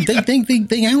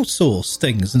 They outsource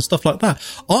things and stuff like that.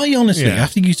 I honestly,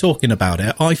 after you talking about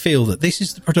it, I feel that this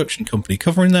is the production company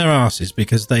covering their asses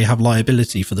because they have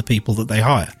liability for the people that they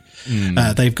hire.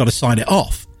 They've got to sign it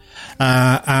off,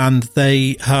 and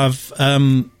they have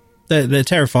they're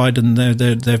terrified and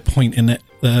they're pointing it.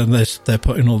 They're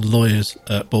putting all the lawyers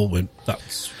at Baldwin.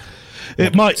 That's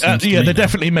it. Might they're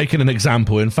definitely making an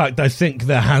example. In fact, I think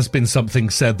there has been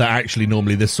something said that actually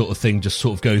normally this sort of thing just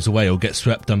sort of goes away or gets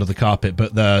swept under the carpet,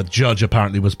 but the judge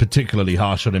apparently was particularly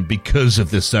harsh on him because of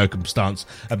this circumstance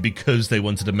and because they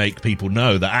wanted to make people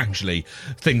know that actually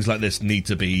things like this need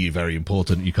to be very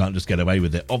important. You can't just get away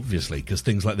with it, obviously, because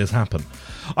things like this happen.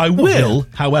 I will,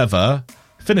 however,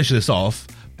 finish this off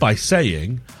by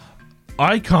saying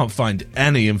I can't find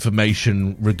any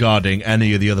information regarding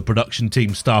any of the other production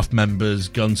team, staff members,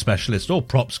 gun specialists, or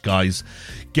props guys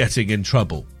getting in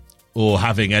trouble or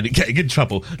getting in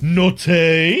trouble.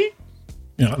 Naughty.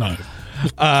 Yeah, no.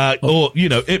 Or, you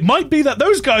know, it might be that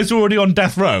those guys are already on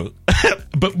death row,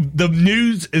 but the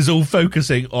news is all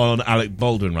focusing on Alec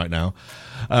Baldwin right now.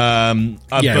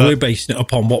 We're basing it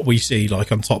upon what we see,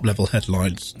 like on top level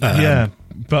headlines.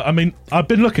 But I mean, I've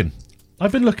been looking,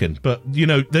 but you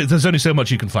know, there's only so much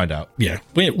you can find out. Yeah,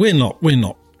 we're not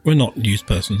news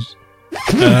persons.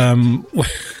 We're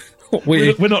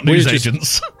not news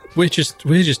agents. We're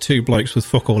just two blokes with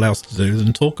fuck all else to do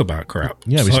than talk about crap.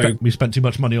 Yeah, we spent too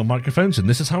much money on microphones, and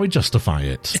this is how we justify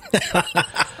it.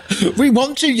 We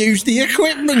want to use the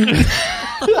equipment.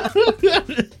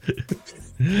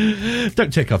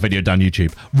 Don't take our video down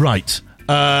YouTube. Right.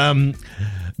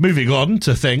 Moving on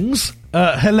to things.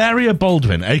 Hilaria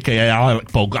Baldwin, a.k.a.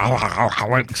 Alec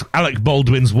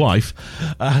Baldwin's wife,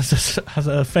 has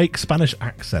a fake Spanish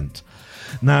accent.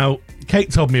 Now,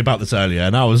 Kate told me about this earlier,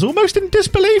 and I was almost in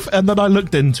disbelief, and then I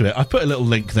looked into it. I put a little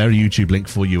link there, a YouTube link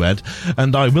for you, Ed,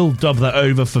 and I will dub that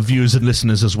over for viewers and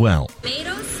listeners as well.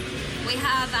 Tomatoes. We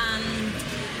have, how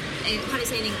do you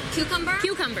say anything?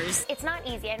 Cucumbers. It's not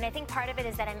easy, and I think part of it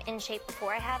is that I'm in shape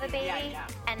before I have a baby,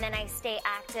 and then I stay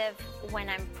active when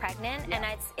I'm pregnant, and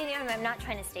I'm not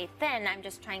trying to stay thin, I'm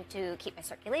just trying to keep my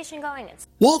circulation going.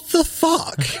 What the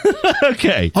fuck?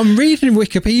 Okay. I'm reading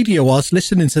Wikipedia whilst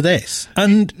listening to this,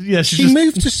 and she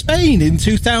moved to Spain in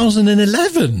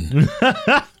 2011.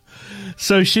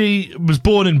 So she was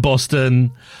born in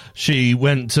Boston. She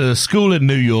went to school in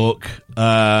New York.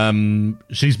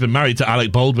 She's been married to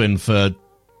Alec Baldwin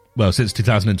since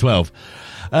 2012.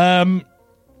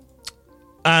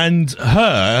 And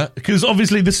because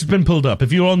obviously this has been pulled up.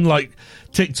 If you're on like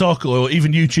TikTok or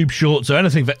even YouTube Shorts or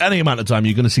anything for any amount of time,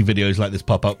 you're going to see videos like this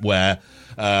pop up where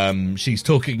she's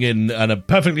talking in a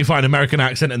perfectly fine American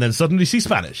accent and then suddenly she's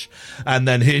Spanish. And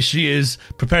then here she is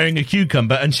preparing a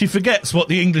cucumber and she forgets what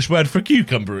the English word for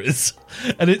cucumber is.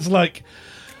 And it's like,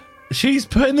 she's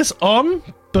putting this on,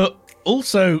 but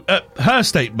also her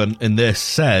statement in this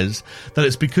says that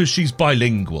it's because she's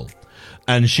bilingual.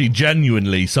 And she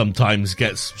genuinely sometimes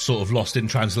gets sort of lost in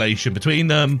translation between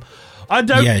them. I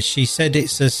don't. Yeah, she said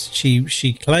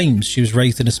she claims she was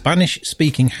raised in a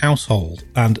Spanish-speaking household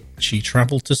and she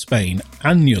travelled to Spain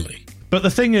annually. But the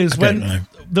thing is,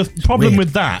 the problem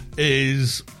with that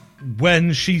is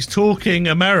when she's talking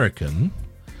American,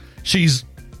 she's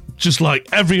just like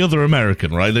every other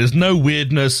American, right? There's no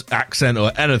weirdness, accent,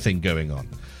 or anything going on.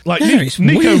 Like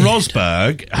Nico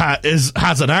Rosberg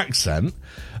has an accent.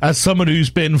 As someone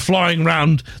who's been flying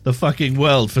around the fucking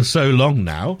world for so long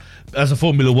now, as a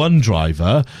Formula One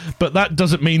driver, but that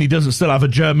doesn't mean he doesn't still have a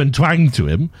German twang to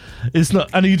him. It's not,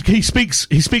 and he speaks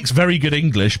very good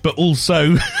English, but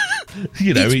also,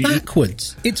 you know, it's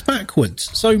backwards. It's backwards.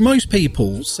 So most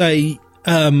people say,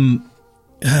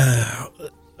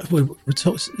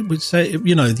 would say,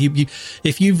 you know,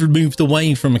 if you've moved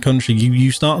away from a country,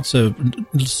 you start to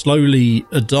slowly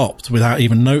adopt without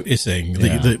even noticing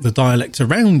the dialect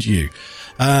around you.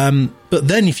 But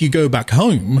then if you go back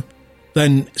home,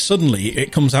 then suddenly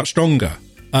it comes out stronger.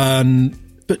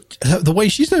 But the way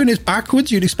she's doing it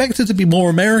backwards, you'd expect her to be more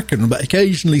American, but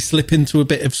occasionally slip into a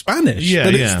bit of Spanish. Yeah,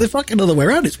 but it's the fucking other way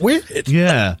around. It's weird.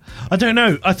 Yeah. I don't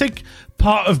know. I think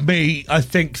part of me,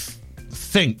 think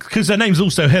because her name's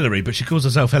also Hillary, but she calls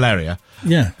herself Hilaria.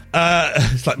 Yeah,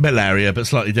 it's like Malaria, but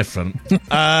slightly different.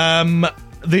 Hilaria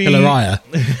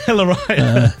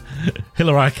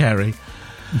Carey.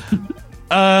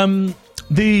 My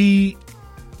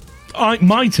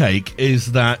take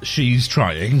is that she's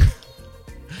trying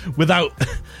without.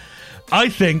 I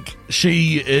think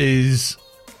she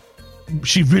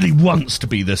really wants to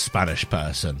be this Spanish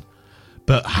person,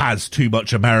 but has too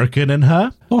much American in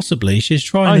her. Possibly, she's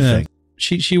trying.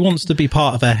 She wants to be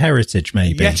part of her heritage,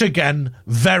 maybe. Yet again,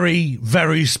 very,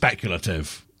 very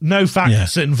speculative. No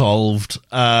facts involved.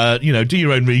 Do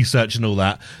your own research and all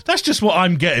that. That's just what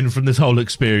I'm getting from this whole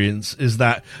experience, is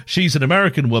that she's an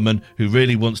American woman who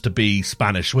really wants to be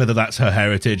Spanish, whether that's her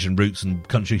heritage and roots and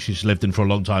country she's lived in for a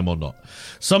long time or not.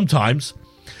 Sometimes,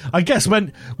 I guess,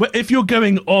 if you're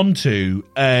going onto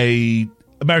a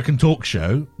American talk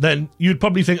show, then you'd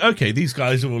probably think, okay, these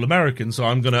guys are all American, so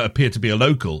I'm going to appear to be a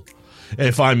local.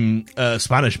 If I'm a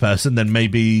Spanish person, then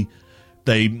maybe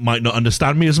they might not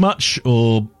understand me as much,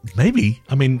 or maybe,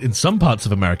 in some parts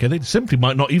of America, they simply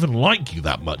might not even like you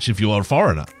that much if you are a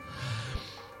foreigner.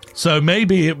 So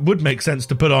maybe it would make sense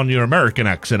to put on your American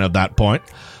accent at that point.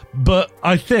 But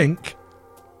I don't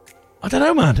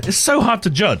know, man. It's so hard to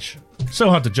judge.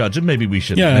 And maybe we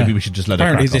should just let it crack on.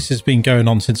 Apparently this has been going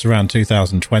on since around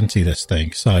 2020, this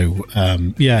thing. So,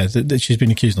 she's been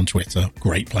accused on Twitter,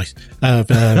 great place, of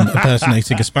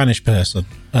impersonating a Spanish person,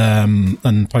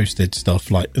 and posted stuff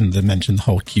like, and they mentioned the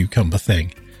whole cucumber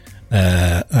thing.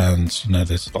 And,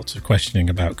 there's lots of questioning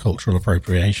about cultural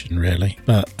appropriation, really.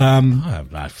 But,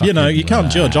 you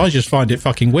can't judge. I just find it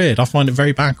fucking weird. I find it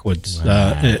very backwards,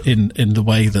 in the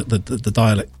way that the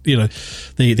dialect,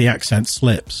 the accent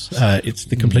slips. It's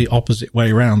the complete opposite way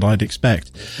around, I'd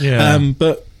expect. Yeah.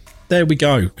 But there we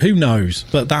go. Who knows?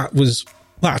 But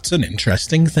that's an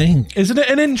interesting thing. Isn't it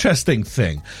an interesting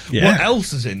thing? Yeah. What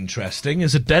else is interesting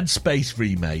is a Dead Space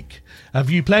remake. Have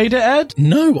you played it, Ed?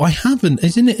 No, I haven't.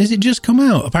 Has it just come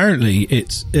out? Apparently,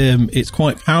 it's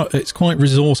quite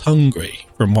resource hungry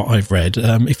from what I've read.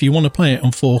 If you want to play it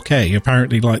on 4K,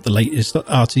 apparently, like the latest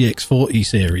RTX 40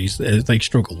 series, they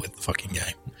struggle with the fucking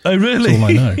game. Oh, really? That's all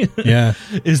I know. Yeah.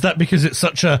 Is that because it's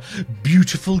such a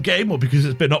beautiful game, or because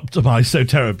it's been optimized so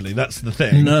terribly? That's the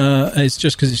thing. No, it's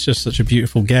just because it's just such a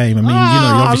beautiful game.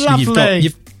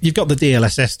 Obviously you've got the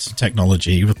DLSS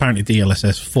technology. Apparently,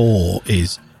 DLSS 4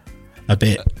 is a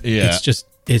bit. Yeah.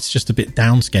 It's just a bit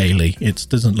downscaly. It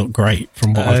doesn't look great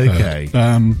from what I've heard.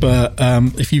 But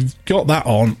if you've got that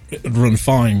on, it'd run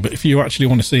fine. But if you actually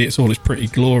want to see it's all its pretty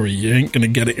glory, you ain't going to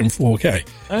get it in 4K.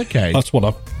 Okay. That's what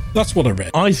I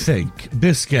read. I think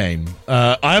this game,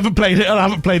 I haven't played it and I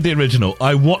haven't played the original.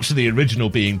 I watched the original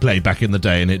being played back in the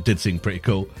day and it did seem pretty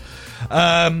cool.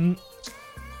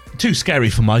 Too scary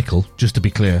for Michael, just to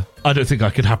be clear. I don't think I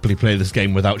could happily play this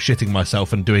game without shitting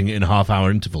myself and doing it in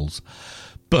half-hour intervals.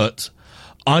 But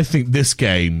I think this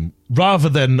game, rather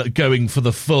than going for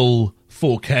the full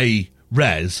 4K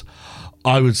res,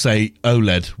 I would say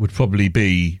OLED would probably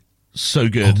be so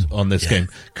good on this game,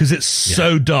 because it's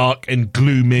so dark and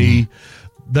gloomy.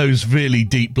 Those really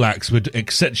deep blacks would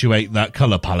accentuate that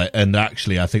colour palette, and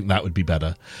actually I think that would be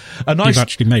better. You've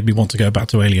actually made me want to go back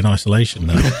to Alien Isolation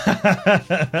now.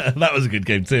 That was a good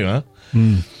game too, huh?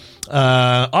 No,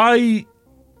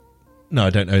 I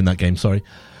don't own that game, sorry.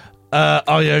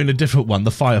 I own a different one,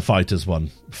 the Firefighters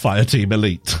one, Fireteam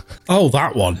Elite. Oh,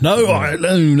 that one. No, I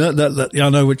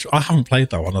know which. I haven't played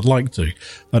that one. I'd like to,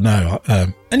 but no.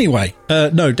 Anyway,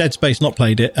 no, Dead Space, not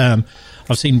played it.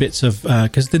 I've seen bits of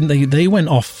because didn't they went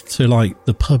off to like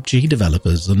the PUBG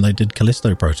developers and they did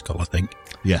Callisto Protocol, I think.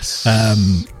 Yes.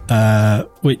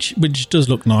 Which does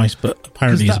look nice, but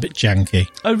apparently is a bit janky.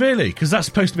 Oh, really? Because that's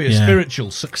supposed to be a spiritual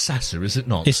successor, is it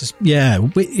not? It's just,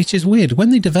 it's just weird.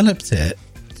 When they developed it,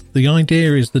 the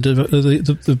idea is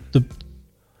the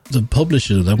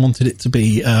publisher, they wanted it to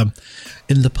be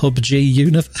in the PUBG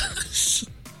universe.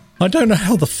 I don't know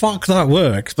how the fuck that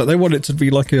works, but they want it to be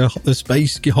like a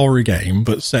space horror game,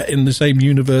 but set in the same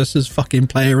universe as fucking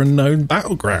PlayerUnknown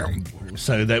Battleground.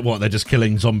 So they're just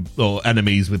killing or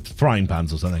enemies with frying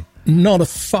pans or something? Not a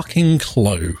fucking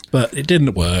clue, but it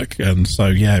didn't work, and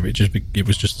so it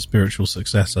was just a spiritual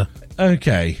successor.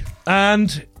 Okay,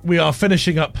 and we are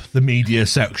finishing up the media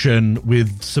section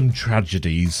with some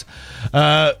tragedies.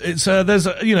 There's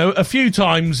a few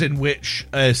times in which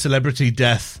a celebrity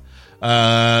death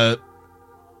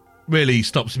really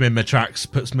stops me in my tracks,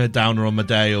 puts me a downer on my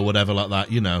day or whatever like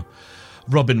that. You know,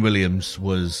 Robin Williams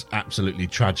was absolutely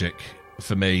tragic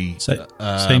for me.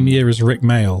 Same year as Rick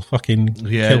Mayall. Fucking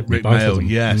killed me, Rick Mayall,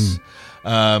 yes.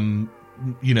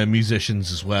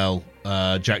 Musicians as well.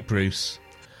 Jack Bruce,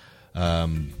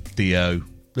 Dio.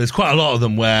 There's quite a lot of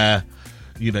them where,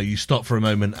 you stop for a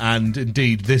moment. And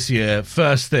indeed, this year,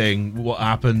 first thing, what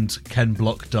happened, Ken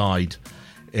Block died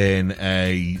in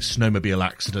a snowmobile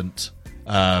accident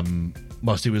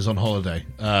whilst he was on holiday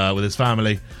with his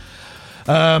family.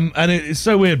 And it's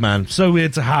so weird, man. So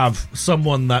weird to have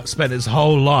someone that spent his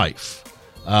whole life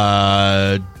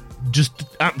just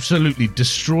absolutely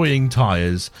destroying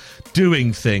tyres,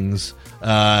 doing things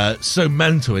so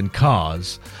mental in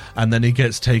cars, and then he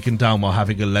gets taken down while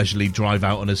having a leisurely drive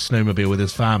out on his snowmobile with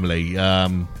his family.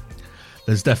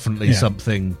 There's definitely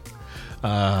something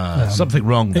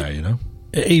wrong there,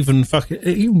 It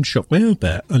even shook me a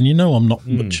bit, and I'm not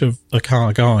much of a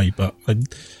car guy, but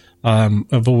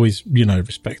I've always,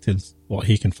 respected what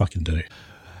he can fucking do.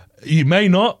 You may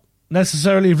not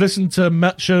necessarily have listened to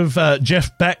much of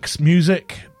Jeff Beck's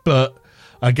music, but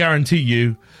I guarantee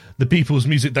you the people's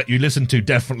music that you listen to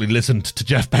definitely listened to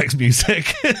Jeff Beck's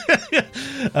music.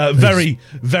 Very,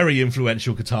 very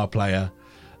influential guitar player.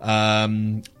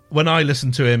 When I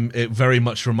listen to him, it very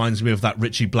much reminds me of that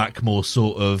Richie Blackmore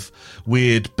sort of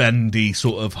weird, bendy,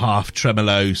 sort of half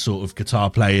tremolo sort of guitar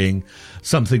playing.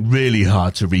 Something really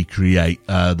hard to recreate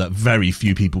that very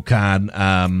few people can.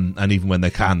 And even when they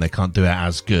can, they can't do it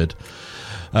as good.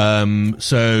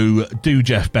 So do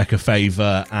Jeff Beck a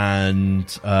favour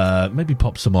and maybe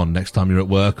pop some on next time you're at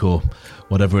work or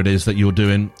whatever it is that you're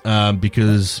doing,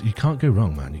 because you can't go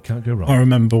wrong, man. You can't go wrong. I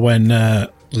remember when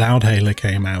Loudhailer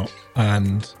came out,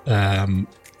 and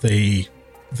the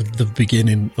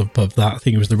beginning of that, I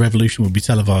think it was The Revolution would be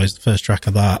televised, the first track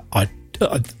of that. I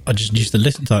just used to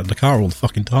listen to that in the car all the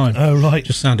fucking time. Oh, right. It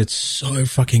just sounded so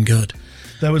fucking good.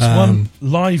 There was one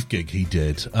live gig he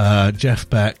did, Jeff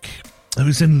Beck. It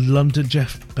was in London,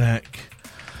 Jeff Beck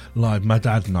live. My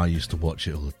dad and I used to watch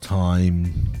it all the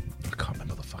time. I can't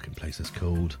remember what the fucking place is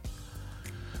called.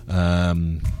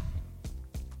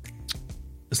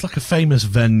 It's like a famous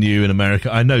venue in America.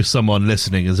 I know someone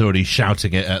listening is already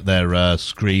shouting it at their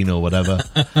screen or whatever.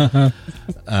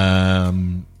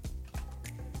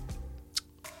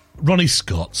 Ronnie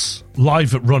Scott's.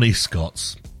 Live at Ronnie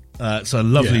Scott's. It's a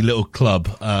lovely little club.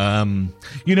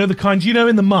 The kind,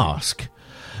 in The Mask?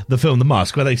 The film The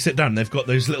Mask, where they sit down and they've got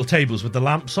those little tables with the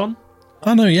lamps on?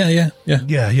 Oh, no, yeah.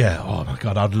 Oh, my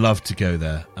God, I'd love to go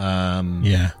there.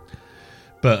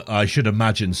 But I should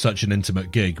imagine such an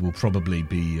intimate gig will probably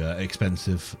be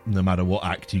expensive no matter what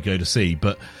act you go to see.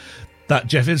 But that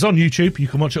Jeff, it's on YouTube. You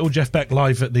can watch it all. Jeff Beck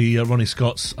live at the Ronnie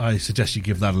Scott's. I suggest you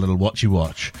give that a little watch.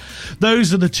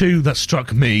 Those are the two that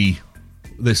struck me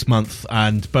this month,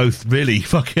 and both really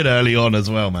fucking early on as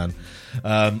well, man.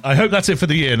 I hope that's it for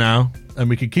the year now, and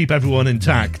we can keep everyone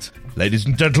intact. Ladies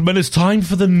and gentlemen, it's time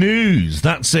for the news.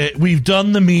 That's it. We've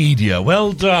done the media.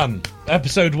 Well done.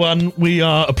 Episode 1, we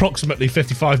are approximately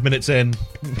 55 minutes in.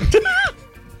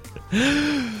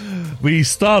 We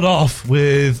start off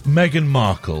with Meghan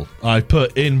Markle. I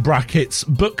put in brackets,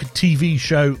 book TV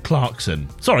show Clarkson.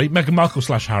 Sorry, Meghan Markle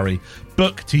 / Harry,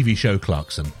 book TV show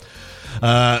Clarkson.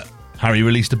 Harry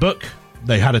released a book.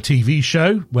 They had a TV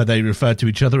show where they referred to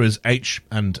each other as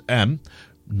H&M.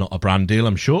 Not a brand deal,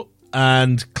 I'm sure.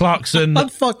 And Clarkson... I'm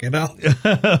fucking hell.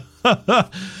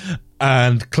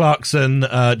 And Clarkson,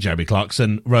 Jeremy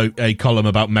Clarkson, wrote a column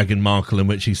about Meghan Markle in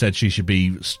which he said she should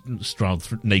be strolled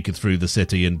naked through the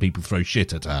city and people throw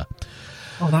shit at her.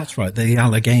 Oh, that's right.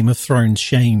 The Game of Thrones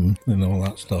shame and all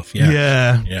that stuff.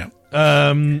 Yeah.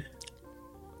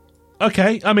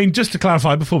 Okay, I mean, just to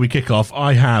clarify before we kick off,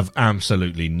 I have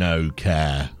absolutely no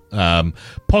care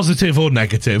positive or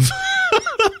negative,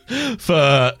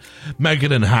 for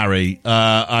Meghan and Harry.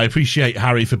 I appreciate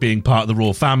Harry for being part of the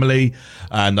royal family,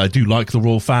 and I do like the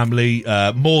royal family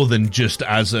more than just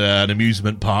as an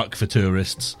amusement park for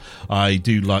tourists. I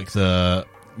do like the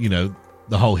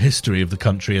whole history of the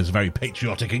country as a very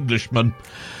patriotic Englishman.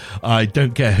 I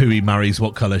don't care who he marries,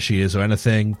 what colour she is or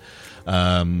anything.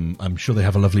 I'm sure they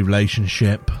have a lovely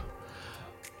relationship.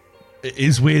 It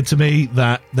is weird to me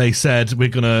that they said we're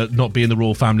going to not be in the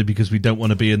royal family because we don't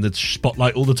want to be in the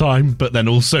spotlight all the time, but then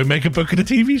also make a book and a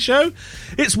TV show.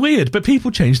 It's weird, but people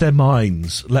change their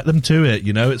minds. Let them to it,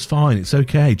 it's fine. It's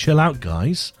okay. Chill out,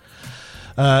 guys.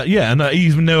 And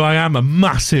even though I am a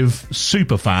massive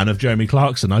super fan of Jeremy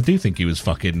Clarkson, I do think he was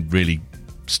fucking really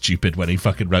stupid when he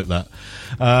fucking wrote that.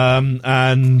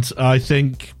 And I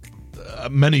think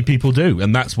many people do,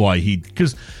 and that's why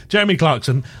because Jeremy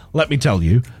Clarkson, let me tell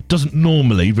you, doesn't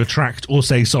normally retract or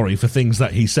say sorry for things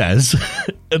that he says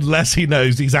unless he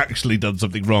knows he's actually done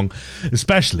something wrong.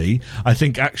 Especially, I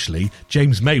think actually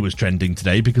James May was trending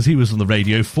today because he was on the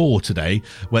Radio 4 today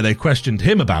where they questioned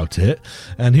him about it,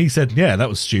 and he said, yeah, that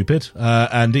was stupid,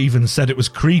 and even said it was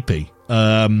creepy.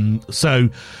 So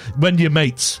when your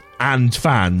mates and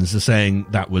fans are saying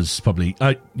that was probably,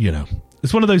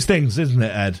 it's one of those things, isn't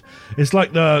it, Ed? It's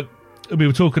like we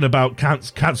were talking about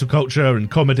cancel culture and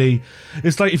comedy.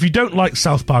 It's like if you don't like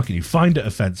South Park and you find it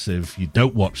offensive, you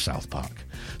don't watch South Park.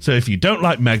 So if you don't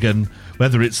like Meghan,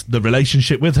 whether it's the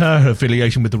relationship with her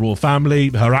affiliation with the royal family,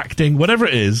 her acting, whatever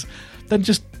it is, then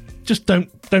just don't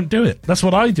do it. That's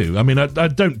what I do. I mean, I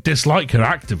don't dislike her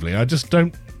actively. I just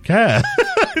don't care.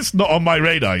 It's not on my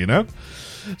radar,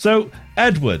 So,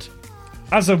 Edward,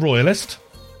 as a royalist...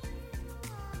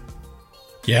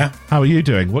 Yeah. How are you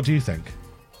doing? What do you think?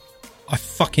 I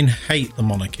fucking hate the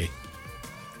monarchy.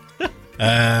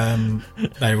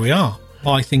 There we are.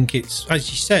 I think it's, as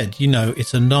you said,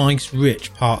 it's a nice,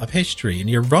 rich part of history, and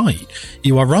you're right.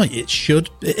 You are right. It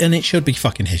should be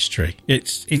fucking history.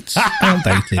 It's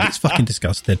outdated. It's fucking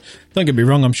disgusting. Don't get me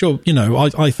wrong. I'm sure,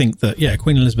 I think that, yeah,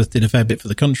 Queen Elizabeth did a fair bit for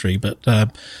the country, but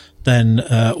then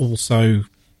also,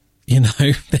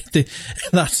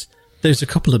 there's a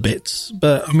couple of bits,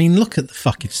 but I mean, look at the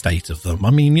fucking state of them. I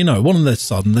mean, one of their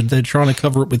son, they're trying to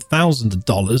cover it with thousands of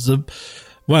dollars of,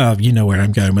 well, you know where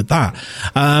I'm going with that.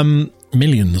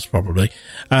 Millions probably.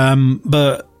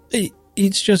 But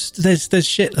it's just, there's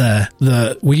shit there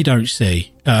that we don't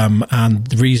see. And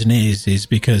the reason is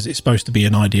because it's supposed to be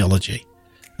an ideology.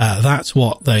 That's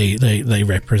what they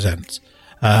represent.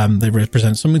 They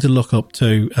represent something to look up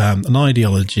to, an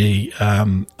ideology,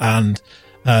 and,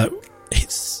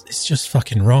 it's just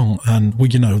fucking wrong. And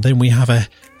then we have a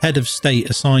head of state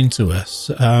assigned to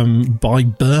us by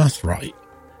birthright.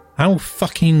 How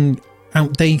fucking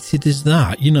outdated is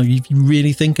that? If you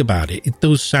really think about it, it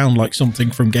does sound like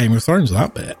something from Game of Thrones,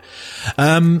 that bit.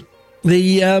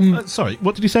 Sorry,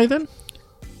 what did you say then?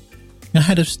 A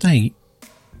head of state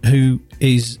who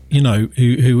is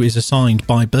who is assigned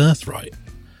by birthright.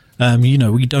 We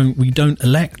don't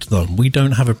elect them. We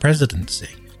don't have a presidency.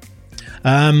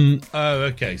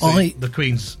 Okay. So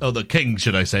the king,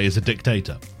 should I say, is a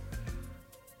dictator?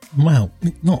 Well,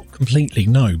 not completely,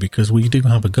 no, because we do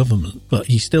have a government, but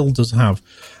he still does have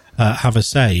a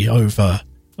say over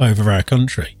our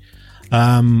country,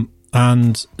 and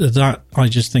that I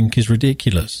just think is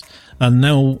ridiculous. And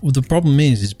now the problem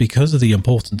is because of the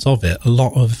importance of it, a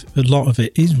lot of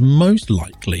it is most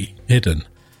likely hidden,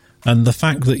 and the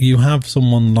fact that you have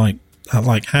someone like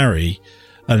Harry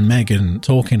and Meghan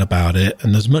talking about it,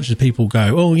 and as much as people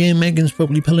go, oh yeah, Meghan's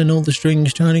probably pulling all the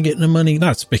strings trying to get the money,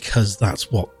 that's because that's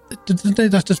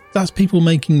people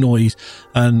making noise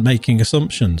and making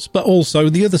assumptions. But also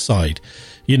the other side,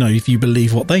 if you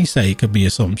believe what they say, it could be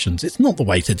assumptions. It's not the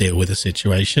way to deal with a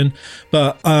situation.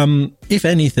 But if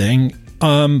anything,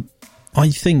 I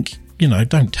think,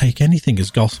 don't take anything as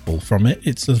gospel from it.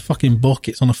 It's a fucking book.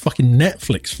 It's on a fucking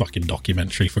Netflix fucking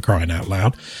documentary, for crying out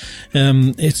loud.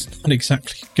 It's not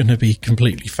exactly going to be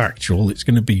completely factual. It's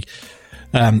going to be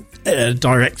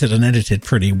directed and edited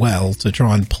pretty well to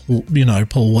try and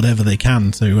pull whatever they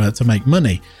can to make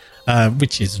money,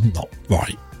 which is not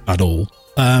right at all.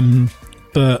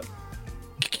 But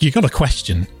you got to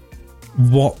question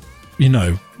what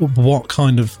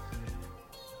kind of.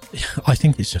 I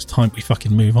think it's just time we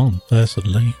fucking move on,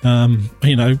 personally.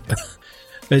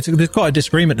 There's quite a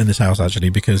disagreement in this house, actually,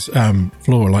 because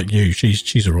Flora, like you,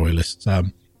 she's a royalist.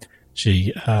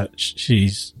 She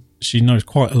knows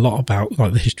quite a lot about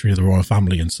the history of the royal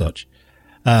family and such.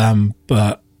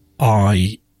 But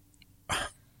I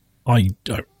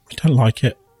don't like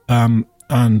it.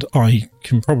 And I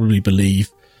can probably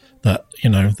believe that,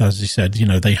 as you said,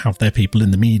 they have their people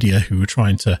in the media who are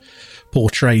trying to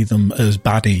portray them as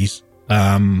baddies.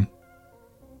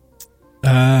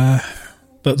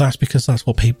 But that's because that's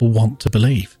what people want to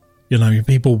believe.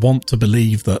 People want to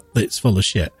believe that it's full of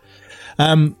shit.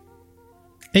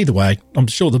 Either way, I'm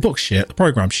sure the book's shit, the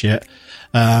program's shit.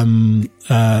 They're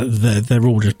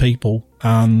all just people,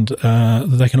 and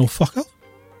they can all fuck up.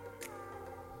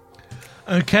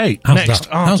 Okay, How's next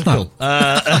that? How's article.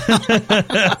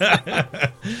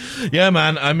 Yeah,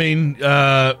 man. I mean,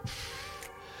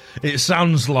 it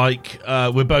sounds like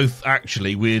we're both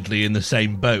actually weirdly in the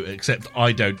same boat, except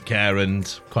I don't care and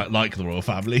quite like the royal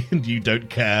family, and you don't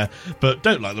care but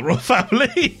don't like the royal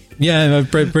family. Yeah,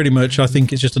 pretty much. I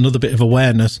think it's just another bit of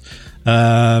awareness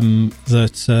that,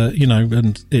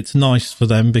 and it's nice for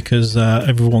them because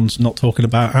everyone's not talking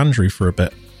about Andrew for a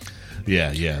bit.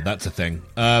 Yeah, that's a thing.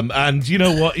 And you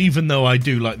know what? Even though I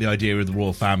do like the idea of the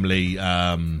royal family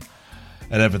and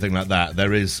everything like that,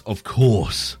 there is, of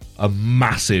course, a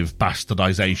massive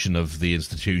bastardization of the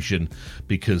institution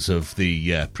because of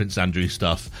the Prince Andrew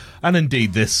stuff, and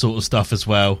indeed this sort of stuff as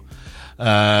well.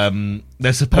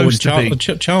 They're supposed to be...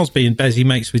 Charles being Bezzy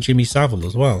mates with Jimmy Savile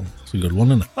as well. It's a good one,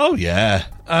 isn't it? Oh, yeah.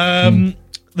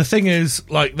 The thing is,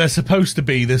 like, they're supposed to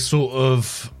be this sort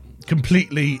of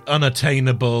completely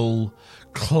unattainable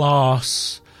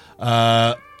class,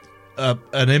 an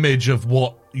image of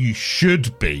what you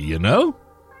should be, Do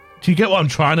you get what I'm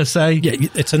trying to say? Yeah,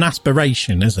 it's an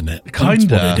aspiration, isn't it? Kind of.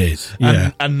 That's what it is.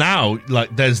 Yeah. And now,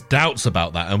 like, there's doubts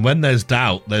about that. And when there's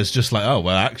doubt, there's just like, oh,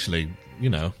 well, actually,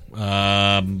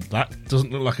 that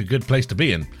doesn't look like a good place to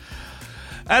be in.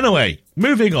 Anyway,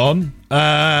 moving on.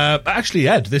 Actually,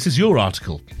 Ed, this is your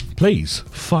article. Please,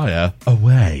 fire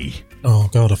away. Oh,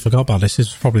 God, I forgot about this. This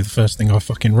was probably the first thing I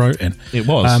fucking wrote in. It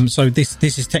was. So this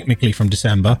is technically from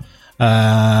December.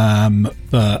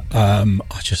 But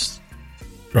I just...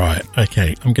 Right,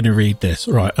 okay, I'm going to read this.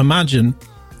 Right, imagine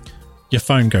your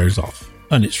phone goes off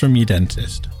and it's from your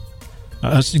dentist.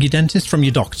 From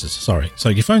your doctors, sorry. So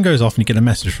your phone goes off and you get a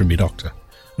message from your doctor.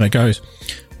 And it goes,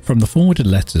 from the forwarded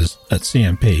letters at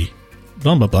CMP,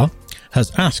 blah, blah, blah,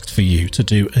 has asked for you to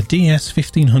do a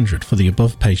DS-1500 for the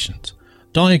above patient.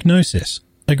 Diagnosis,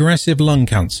 aggressive lung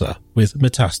cancer with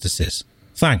metastasis.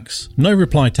 Thanks. No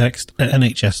reply text at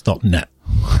nhs.net.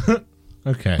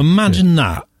 Okay. Imagine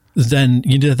that. Then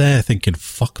you're there thinking,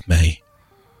 fuck me.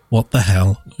 What the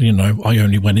hell? I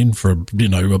only went in for, a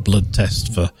blood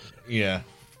test for... Yeah.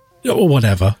 Or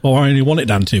whatever. Or I only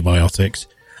wanted antibiotics.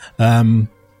 So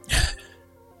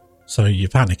you're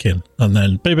panicking. And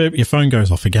then, beep, beep, your phone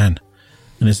goes off again.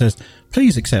 And it says,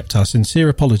 please accept our sincere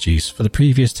apologies for the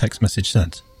previous text message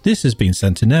sent. This has been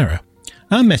sent in error.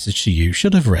 Our message to you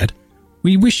should have read,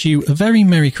 we wish you a very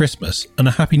Merry Christmas and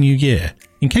a Happy New Year.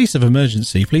 In case of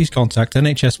emergency, please contact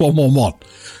NHS 111.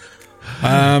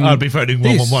 I'd be phoning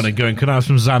 111 and going, can I have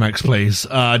some Xanax, please?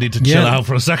 I need to chill out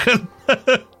for a second.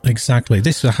 Exactly.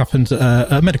 This happened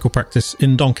at a medical practice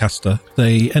in Doncaster.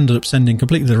 They ended up sending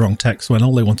completely the wrong text when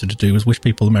all they wanted to do was wish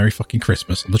people a Merry fucking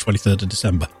Christmas on the 23rd of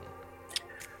December.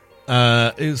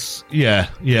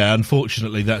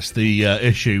 Unfortunately, that's the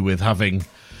issue with having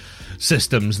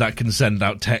systems that can send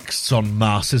out texts en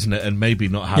masse, isn't it? And maybe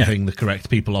not having the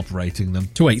correct people operating them.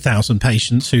 To 8,000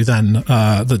 patients who then,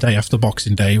 the day after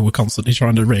Boxing Day, were constantly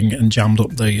trying to ring and jammed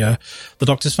up the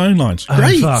doctor's phone lines.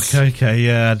 Great! Oh, fuck, okay,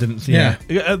 yeah, I didn't see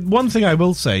it. One thing I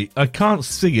will say, I can't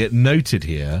see it noted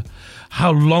here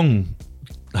how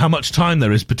much time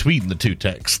there is between the two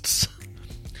texts.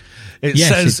 It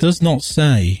says, it does not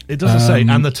say. It doesn't say,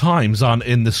 and the times aren't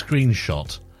in the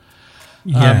screenshot.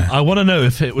 Yeah. I want to know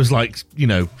if it was like,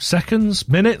 seconds,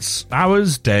 minutes,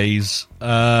 hours, days.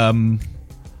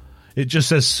 It just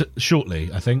says shortly,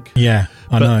 I think. Yeah,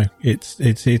 I know.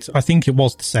 It's. I think it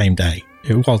was the same day.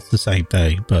 It was the same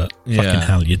day, but fucking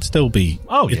hell, you'd still be.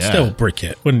 You'd still brick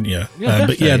it, wouldn't you?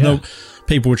 Yeah, no.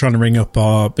 People were trying to ring up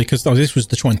because this was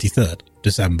the 23rd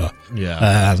December.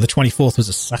 Yeah. The 24th was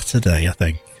a Saturday, I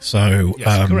think. So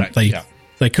correct.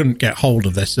 They couldn't get hold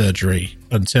of their surgery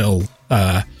until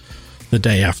the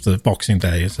day after Boxing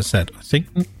Day, as I said. I think,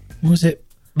 was it?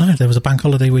 No, there was a bank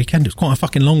holiday weekend. It was quite a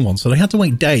fucking long one. So they had to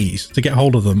wait days to get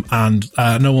hold of them, and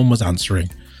no one was answering.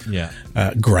 Yeah.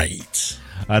 Great.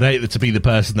 I'd hate to be the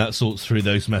person that sorts through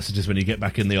those messages when you get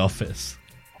back in the office.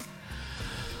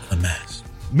 A mess.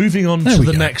 Moving on to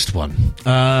the next one.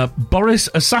 Boris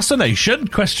assassination, ?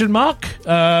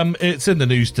 It's in the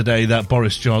news today that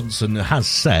Boris Johnson has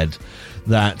said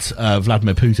that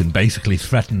Vladimir Putin basically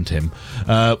threatened him.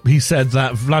 He said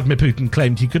that Vladimir Putin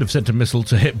claimed he could have sent a missile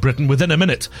to hit Britain within a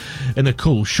minute in a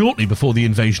call shortly before the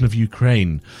invasion of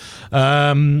Ukraine.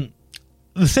 The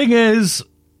thing is,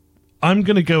 I'm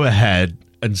going to go ahead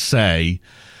and say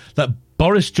that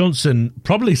Boris Johnson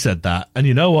probably said that, and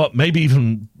you know what? Maybe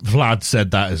even Vlad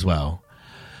said that as well.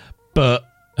 But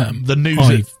the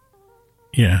news...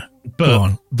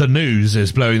 the news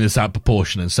is blowing this out of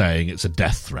proportion and saying it's a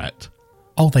death threat.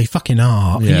 Oh, they fucking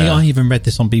are. Yeah. I even read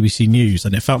this on BBC News,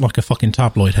 and it felt like a fucking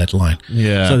tabloid headline.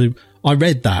 Yeah. So I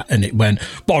read that, and it went,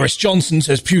 Boris Johnson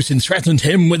says Putin threatened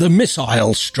him with a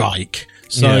missile strike.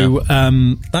 So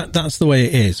that's the way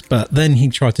it is. But then he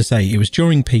tried to say it was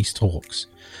during peace talks.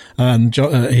 And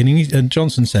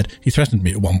Johnson said, he threatened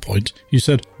me at one point. He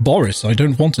said, Boris, I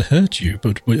don't want to hurt you,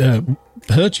 but with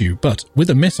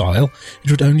a missile, it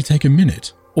would only take a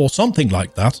minute. Or something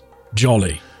like that.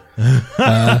 Jolly.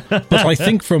 But I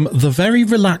think from the very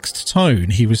relaxed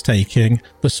tone he was taking,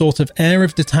 the sort of air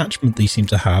of detachment he seemed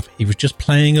to have, he was just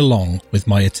playing along with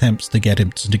my attempts to get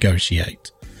him to negotiate.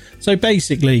 So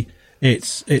basically,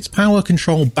 it's power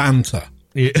control banter.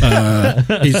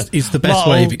 Is the best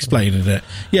way of explaining it.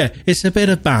 Yeah, it's a bit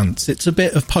of bants, it's a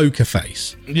bit of poker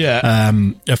face. Yeah.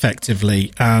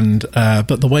 Effectively. And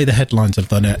but the way the headlines have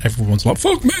done it, everyone's like,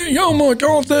 fuck me, oh my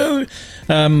god.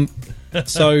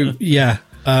 So yeah.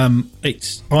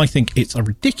 I think it's a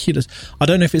ridiculous... I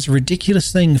don't know if it's a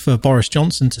ridiculous thing for Boris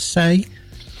Johnson to say,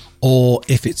 or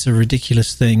if it's a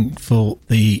ridiculous thing for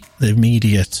the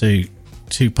media to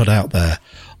put out there.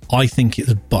 I think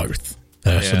it's both,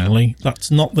 personally. Yeah. That's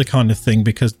not the kind of thing,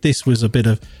 because this was a bit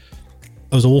of,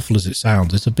 as awful as it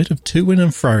sounds, it's a bit of to-ing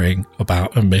and froing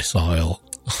about a missile.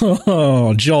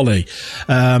 Oh, jolly.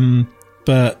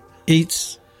 But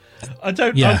it's...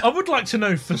 I would like to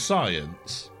know for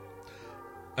science...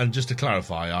 And just to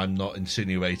clarify, I'm not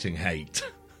insinuating hate.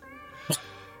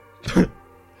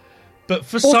 But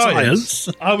for science,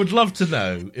 I would love to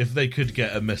know if they could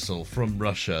get a missile from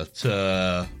Russia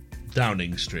to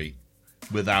Downing Street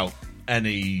without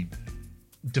any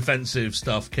defensive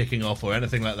stuff kicking off or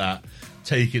anything like that,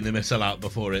 taking the missile out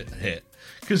before it hit.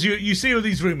 Because you see all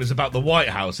these rumours about the White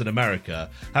House in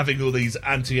America having all these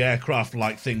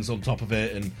anti-aircraft-like things on top of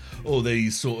it and all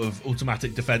these sort of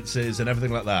automatic defences and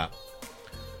everything like that.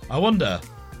 I wonder.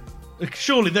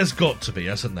 Surely there's got to be,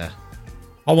 hasn't there?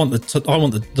 I want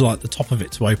the top of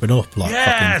it to open up, like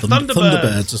fucking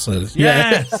Thunderbirds or something.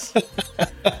 Yes.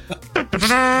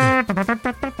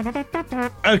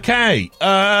 Okay.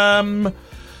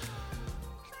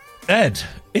 Ed,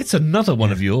 it's another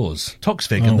one of yours.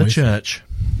 Toxvig and the Church.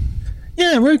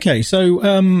 Yeah. Okay. So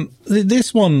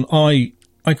this one I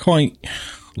quite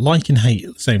like and hate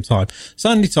at the same time.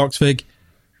 Sandy Toxvig.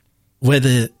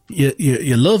 Whether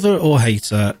you love her or hate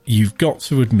her, you've got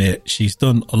to admit she's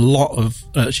done a lot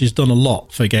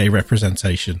for gay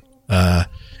representation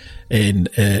in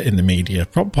the media.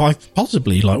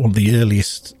 Possibly like one of the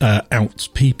earliest out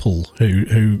people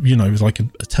who was like a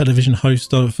television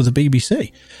host for the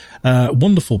BBC.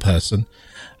 Wonderful person.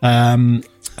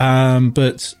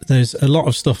 But there's a lot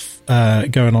of stuff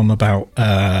going on about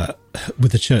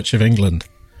with the Church of England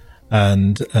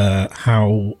and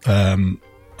how.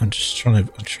 I'm trying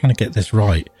to get this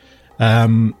right.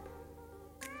 So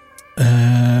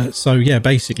yeah,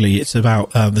 basically it's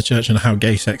about the church and how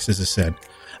gay sex is a sin.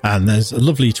 And there's a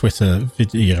lovely Twitter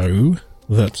video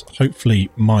that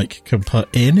hopefully Mike can put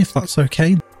in, if that's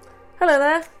okay. Hello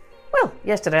there. Well,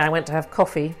 yesterday I went to have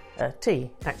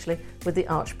tea actually, with the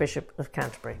Archbishop of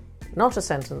Canterbury. Not a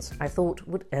sentence I thought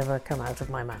would ever come out of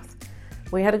my mouth.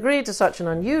 We had agreed to such an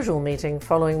unusual meeting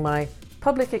following my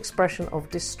public expression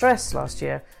of distress last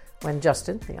year when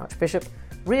Justin, the Archbishop,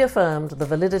 reaffirmed the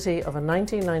validity of a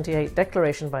 1998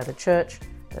 declaration by the Church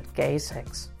that gay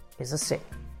sex is a sin.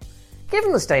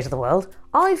 Given the state of the world,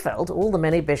 I felt all the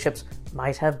many bishops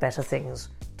might have better things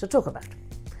to talk about.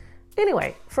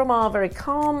 Anyway, from our very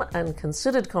calm and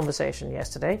considered conversation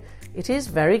yesterday, it is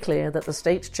very clear that the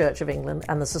State Church of England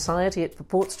and the society it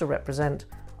purports to represent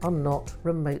are not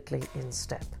remotely in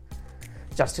step.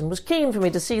 Justin was keen for me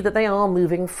to see that they are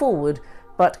moving forward,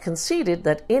 but conceded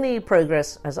that any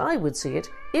progress, as I would see it,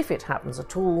 if it happens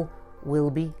at all,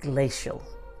 will be glacial.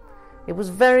 It was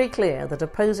very clear that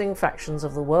opposing factions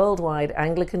of the worldwide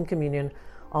Anglican Communion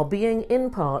are being in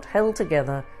part held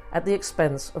together at the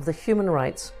expense of the human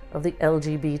rights of the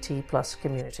LGBT+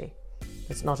 community.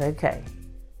 It's not okay,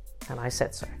 and I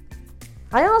said so.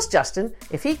 I asked Justin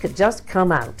if he could just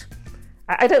come out.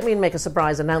 I don't mean make a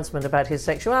surprise announcement about his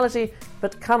sexuality,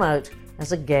 but come out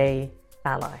as a gay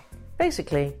ally.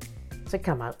 Basically, to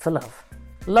come out for love.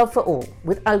 Love for all,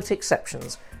 without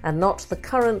exceptions, and not the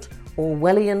current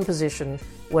Orwellian position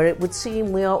where it would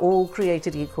seem we are all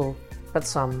created equal, but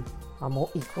some are more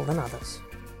equal than others.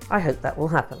 I hope that will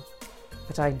happen,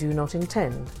 but I do not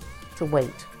intend to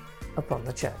wait upon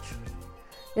the Church.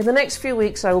 In the next few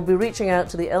weeks, I will be reaching out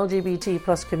to the LGBT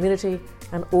plus community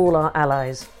and all our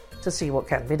allies to see what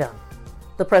can be done.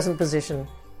 The present position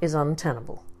is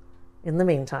untenable. In the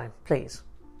meantime, please,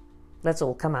 let's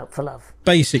all come out for love.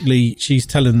 Basically, she's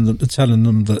telling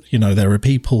them that, you know, there are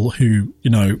people who,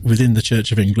 you know, within the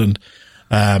Church of England,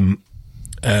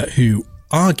 who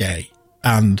are gay,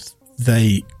 and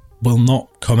they will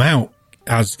not come out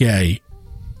as gay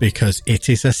because it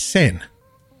is a sin.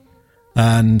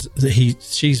 And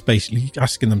she's basically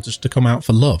asking them just to come out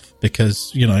for love, because,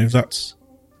 you know, that's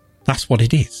what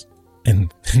it is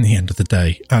in the end of the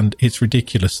day. And it's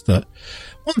ridiculous that,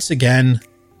 once again,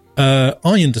 I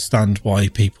understand why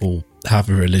people have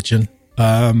a religion,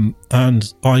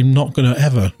 and I'm not going to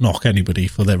ever knock anybody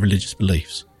for their religious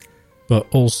beliefs. But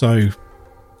also,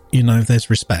 you know, there's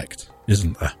respect,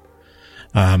 isn't there?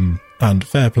 And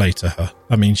fair play to her.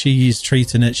 I mean, she is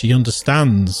treating it, she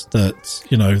understands that,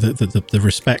 you know, the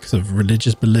respect of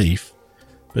religious belief,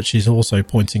 but she's also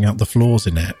pointing out the flaws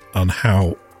in it, and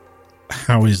how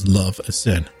is love a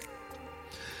sin?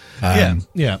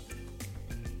 Yeah.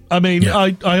 I mean,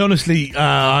 yeah. I honestly,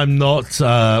 I'm not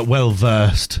well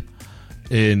versed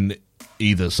in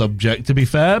either subject, to be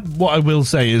fair. What I will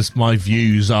say is my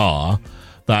views are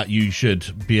that you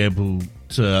should be able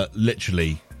to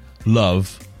literally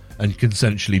love and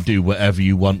consensually do whatever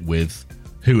you want with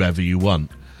whoever you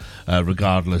want,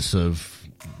 regardless of,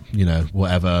 you know,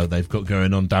 whatever they've got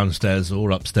going on downstairs or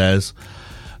upstairs.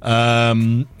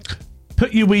 Put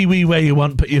your wee-wee where you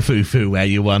want, put your foo-foo where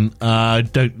you want. I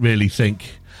don't really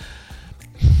think...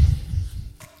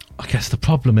 I guess the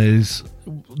problem is...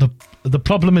 The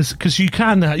problem is, because you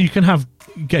can have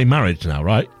gay marriage now,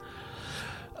 right?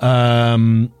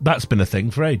 That's been a thing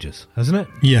for ages, hasn't it?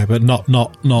 Yeah, but not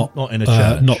in a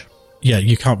church.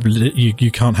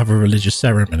 You can't have a religious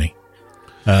ceremony.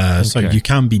 Okay. So you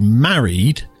can be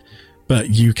married,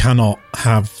 but you cannot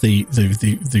have the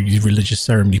religious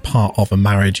ceremony part of a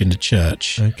marriage in a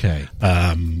church. Okay.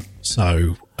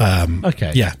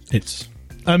 Okay. Yeah, it's.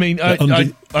 I mean,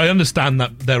 I understand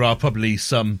that there are probably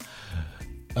some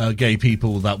gay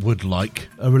people that would like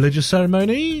a religious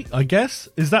ceremony, I guess.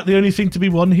 Is that the only thing to be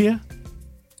won here?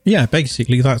 Yeah,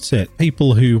 basically that's it.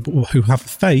 People who have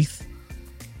faith,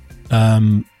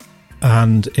 and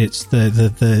it's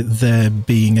their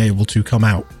being able to come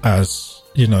out as,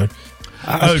 you know,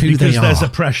 as who because they there's are.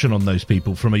 oppression on those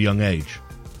people from a young age.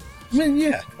 I mean,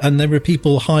 yeah, and there are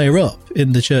people higher up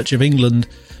in the Church of England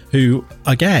who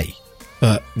are gay,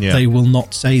 but they will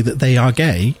not say that they are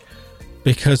gay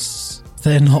because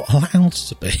they're not allowed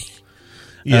to be.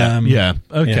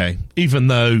 Okay. Even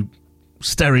though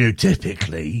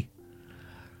stereotypically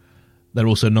they're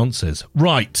also nonces,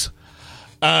 right?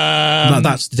 No,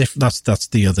 that's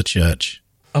the other church.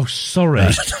 Oh, sorry.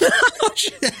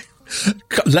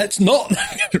 Let's not.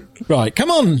 Right,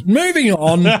 come on, moving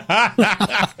on.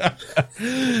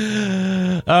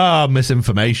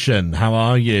 Misinformation. How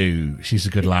are you? She's a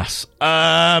good lass.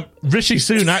 Rishi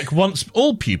Sunak wants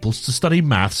all pupils to study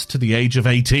maths to the age of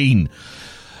 18.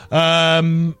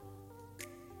 Yeah,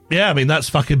 I mean, that's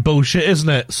fucking bullshit, isn't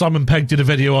it? Simon Pegg did a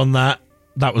video on that.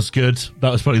 That was good.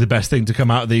 That was probably the best thing to come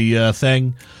out of the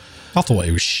thing. I thought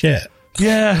it was shit.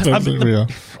 Yeah.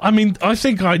 I mean, I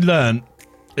think I learned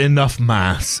enough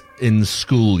maths in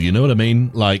school, you know what I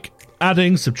mean? Like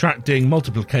adding, subtracting,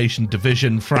 multiplication,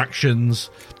 division, fractions.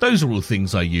 Those are all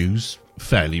things I use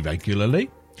fairly regularly.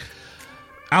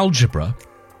 Algebra,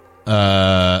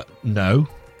 no.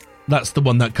 That's the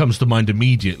one that comes to mind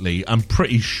immediately. I'm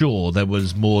pretty sure there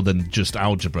was more than just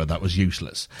algebra that was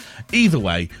useless. Either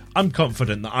way, I'm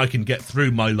confident that I can get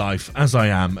through my life as I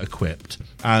am equipped,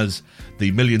 as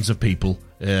the millions of people,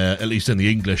 at least in the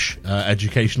English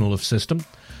educational system,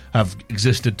 have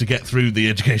existed to get through the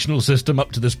educational system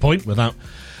up to this point without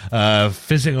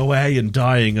fizzing away and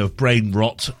dying of brain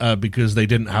rot because they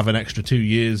didn't have an extra 2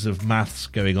 years of maths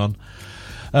going on.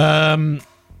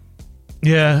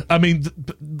 Yeah, I mean,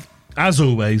 as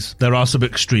always, there are some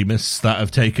extremists that have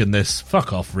taken this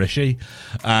fuck off, Rishi,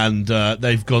 and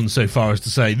they've gone so far as to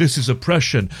say this is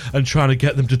oppression and trying to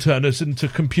get them to turn us into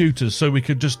computers so we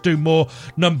could just do more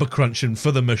number crunching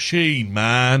for the machine,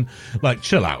 man. Like,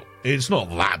 chill out. It's not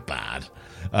that bad.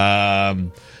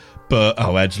 But,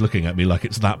 Ed's looking at me like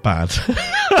it's that bad.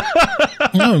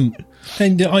 No,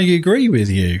 and I agree with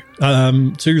you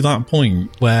to that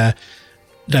point where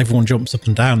everyone jumps up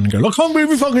and down and go, "I can't believe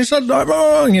you fucking said that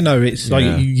wrong." You know, it's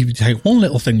like you take one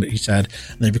little thing that you said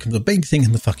and then it becomes a big thing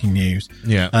in the fucking news.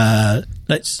 Yeah.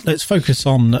 Let's focus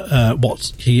on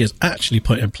what he has actually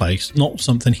put in place, not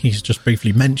something he's just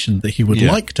briefly mentioned that he would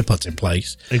like to put in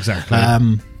place. Exactly.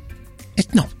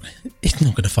 it's not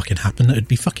going to fucking happen. It'd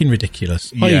be fucking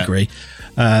ridiculous. I Yeah. agree.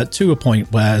 To a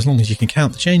point where, as long as you can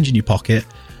count the change in your pocket,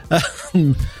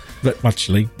 but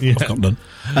actually, Yeah. I've got none.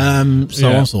 So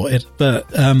Yeah. I'm sorted. But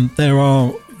there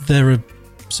are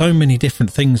so many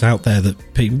different things out there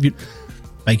that people,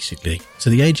 basically, to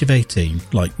the age of 18,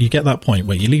 like you get that point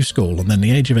where you leave school, and then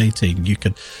the age of 18,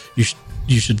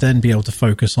 you should then be able to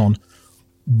focus on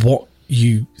what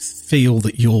you feel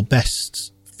that your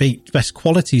best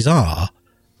qualities are,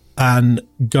 and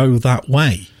go that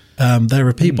way. There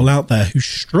are people out there who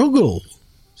struggle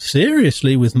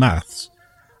seriously with maths,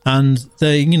 and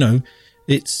they, you know,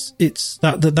 it's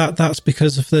that's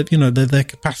because of their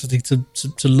capacity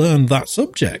to learn that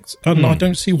subject, and I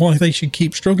don't see why they should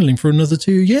keep struggling for another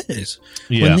 2 years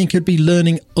when they could be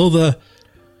learning other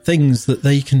things that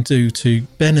they can do to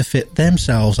benefit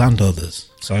themselves and others.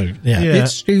 So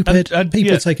it's stupid. And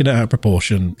People taking it out of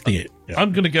proportion.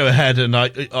 I'm going to go ahead, and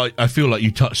I feel like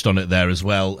you touched on it there as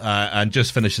well, and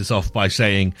just finish this off by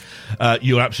saying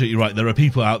you're absolutely right. There are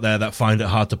people out there that find it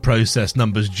hard to process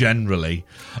numbers generally,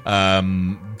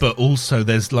 but also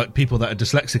there's like people that are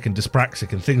dyslexic and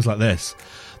dyspraxic and things like this,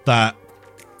 that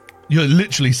you're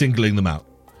literally singling them out.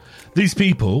 These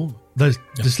people, those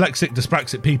dyslexic,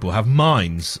 dyspraxic people, have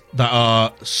minds that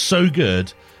are so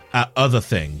good at other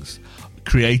things.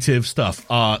 Creative stuff,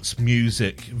 arts,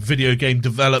 music, video game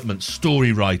development,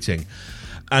 story writing,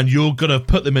 and you're going to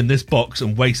put them in this box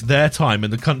and waste their time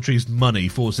and the country's money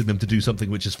forcing them to do something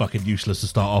which is fucking useless to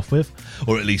start off with,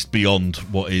 or at least beyond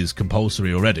what is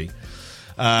compulsory already.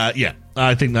 I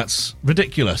think that's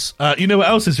ridiculous. You know what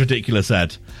else is ridiculous,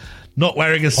 Ed? Not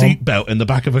wearing a seatbelt in the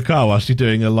back of a car whilst you're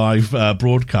doing a live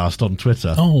broadcast on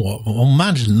Twitter. Oh, well,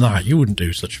 imagine that. You wouldn't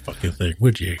do such a fucking thing,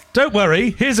 would you? Don't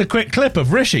worry, here's a quick clip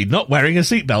of Rishi not wearing a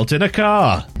seatbelt in a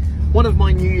car. One of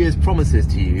my New Year's promises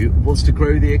to you was to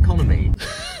grow the economy.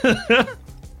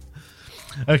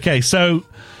 Okay, so,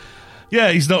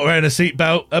 yeah, he's not wearing a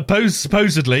seatbelt.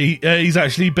 Supposedly, he's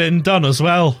actually been done as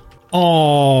well.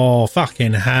 Oh,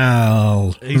 fucking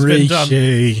hell. He's been done.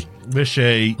 Rishi.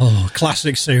 Rishi. Oh,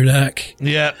 classic Sunak.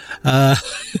 Yeah.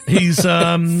 He's,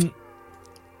 yeah,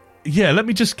 let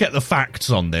me just get the facts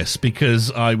on this,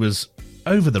 because I was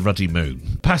over the ruddy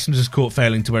moon. Passengers caught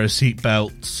failing to wear a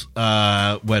seatbelt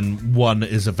when one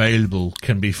is available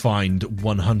can be fined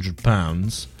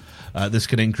 £100. This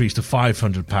can increase to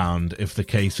 £500 if the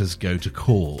cases go to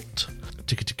court.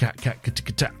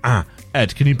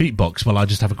 Ed, can you beatbox while I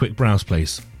just have a quick browse,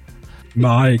 please?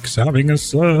 Mike's having a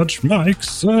search. Mike's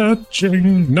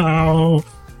searching now.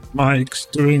 Mike's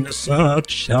doing a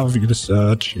search, having a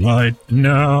search right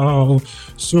now.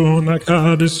 Sunak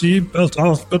had his seatbelt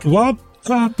off, but what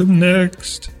happened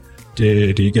next?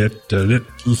 Did he get a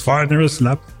little finer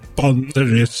slap on the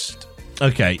wrist?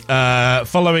 Okay,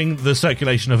 following the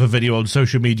circulation of a video on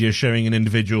social media showing an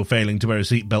individual failing to wear a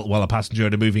seatbelt while a passenger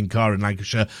in a moving car in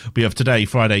Lancashire, we have today,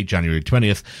 Friday, January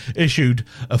 20th, issued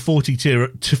a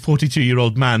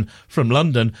 42-year-old man from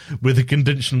London with a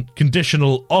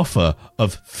conditional offer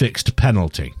of fixed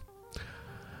penalty.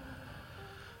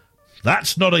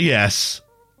 That's not a yes.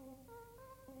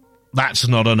 That's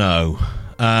not a no.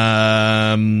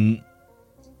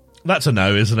 That's a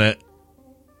no, isn't it?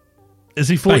 Is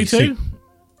he 42?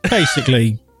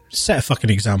 Basically, set a fucking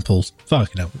examples.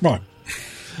 Fucking hell. Right.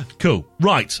 Cool.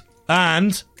 Right.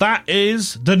 And that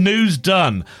is the news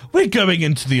done. We're going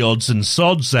into the odds and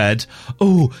sods, Ed.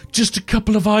 Oh, just a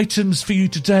couple of items for you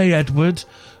today, Edward.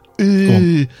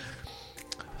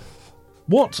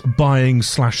 What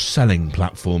buying/selling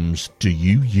platforms do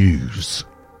you use?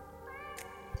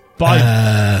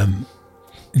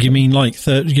 You mean like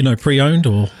pre-owned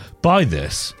or? By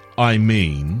this, I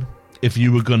mean, if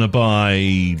you were going to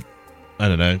buy, I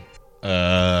don't know,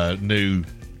 new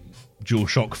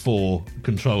DualShock 4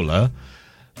 controller,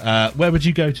 where would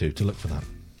you go to look for that?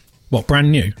 What,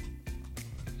 brand new?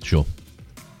 Sure.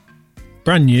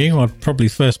 Brand new, probably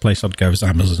first place I'd go is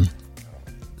Amazon.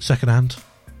 Second hand?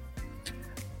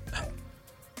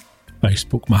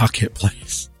 Facebook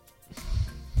Marketplace.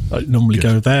 I normally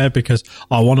go there because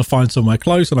I want to find somewhere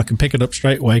close and I can pick it up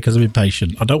straight away because I'm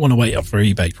impatient. I don't want to wait up for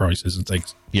eBay prices and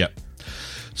things. Yeah.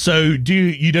 So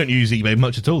you don't use eBay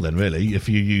much at all then, really, if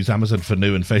you use Amazon for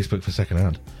new and Facebook for second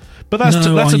hand. But that's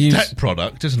a tech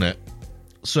product, isn't it?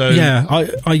 So yeah,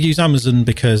 I use Amazon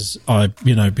because the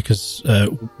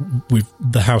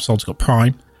household's got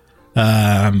Prime,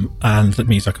 and that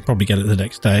means I can probably get it the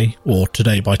next day or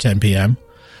today by 10 p.m.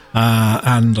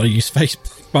 And I use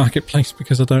Facebook Marketplace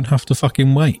because I don't have to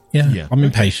fucking wait. Yeah. I'm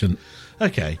impatient.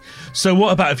 Okay. So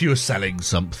what about if you were selling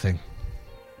something?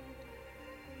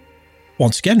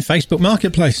 Once again, Facebook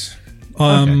Marketplace.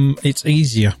 It's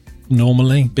easier.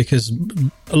 normally, because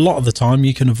a lot of the time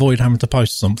you can avoid having to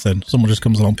post something. Someone just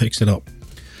comes along, picks it up.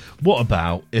 What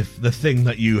about if the thing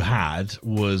that you had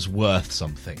was worth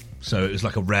something? So it was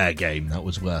like a rare game that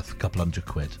was worth a couple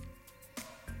 £100.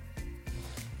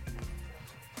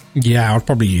 Yeah, I'd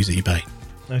probably use eBay.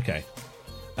 Okay.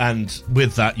 And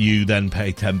with that, you then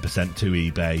pay 10% to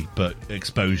eBay, but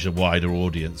expose a wider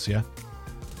audience, yeah?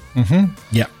 Mm-hmm.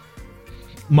 Yeah.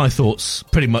 My thoughts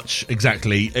pretty much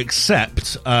exactly,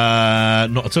 except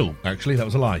not at all. Actually, that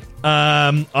was a lie.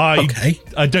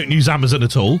 I don't use Amazon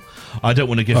at all. I don't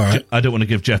want to give. Right. I don't want to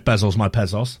give Jeff Bezos my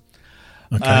Pezos.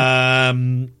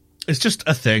 Okay. It's just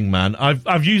a thing, man.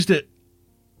 I've used it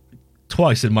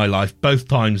twice in my life. Both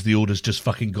times the order's just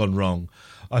fucking gone wrong.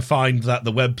 I find that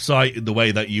the website, the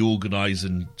way that you organise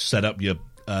and set up your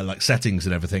like settings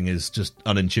and everything, is just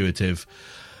unintuitive.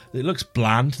 It looks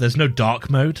bland. There's no dark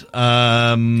mode.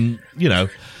 You know,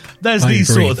 there's these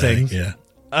sort of things. Yeah.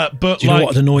 But do you know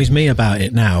what annoys me about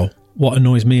it now? What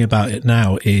annoys me about it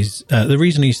now is the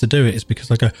reason I used to do it is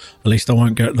because I go, at least I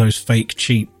won't get those fake,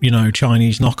 cheap,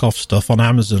 Chinese knockoff stuff on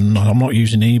Amazon. I'm not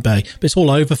using eBay, but it's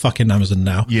all over fucking Amazon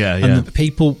now. Yeah, yeah. And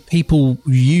people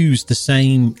use the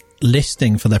same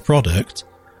listing for their product,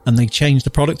 and they change the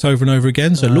product over and over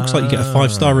again. So it looks like you get a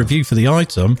 5-star review for the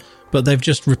item, but they've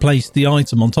just replaced the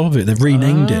item on top of it. They've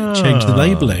renamed it, changed the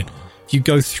labeling. If you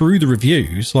go through the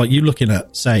reviews, like you're looking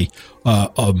at, say,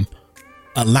 a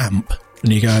lamp,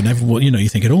 and you go, and everyone, you're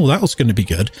thinking, oh, that was going to be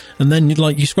good. And then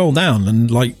you scroll down, and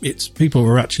it's people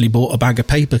who actually bought a bag of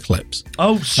paper clips.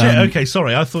 Oh, shit. Okay,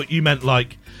 sorry. I thought you meant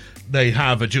they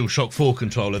have a DualShock 4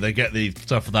 controller, they get the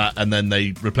stuff for that, and then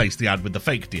they replace the ad with the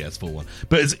fake DS4 one.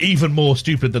 But it's even more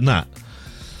stupid than that.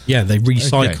 Yeah, they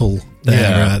recycle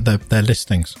their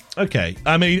listings. Okay.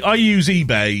 I mean, I use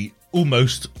eBay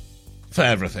almost for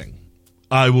everything.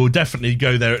 I will definitely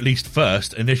go there at least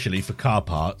first, initially, for car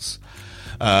parts.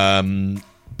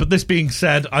 But this being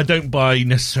said, I don't buy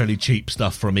necessarily cheap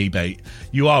stuff from eBay.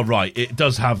 You are right. It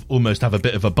does almost have a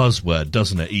bit of a buzzword,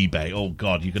 doesn't it, eBay? Oh,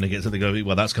 God, you're going to get something,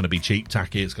 well, that's going to be cheap,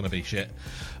 tacky, it's going to be shit.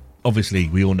 Obviously,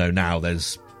 we all know now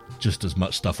there's just as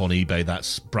much stuff on eBay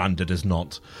that's branded as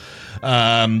not.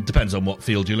 Depends on what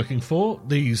field you're looking for.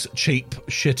 These cheap,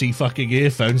 shitty fucking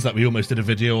earphones that we almost did a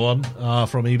video on are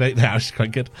from eBay. They're actually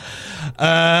quite good.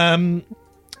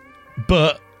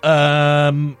 But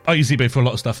I use eBay for a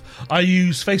lot of stuff. I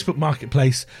use Facebook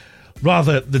Marketplace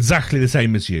rather exactly the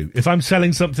same as you. If I'm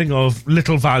selling something of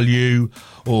little value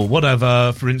or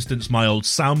whatever, for instance, my old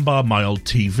soundbar, my old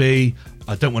TV,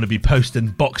 I don't want to be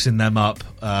boxing them up.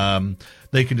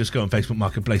 They can just go on Facebook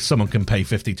Marketplace. Someone can pay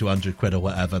 50 to 100 quid or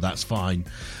whatever. That's fine.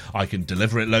 I can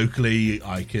deliver it locally.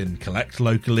 I can collect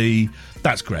locally.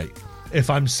 That's great. If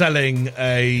I'm selling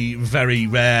a very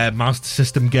rare Master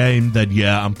System game, then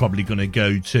yeah, I'm probably going to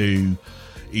go to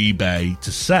eBay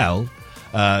to sell.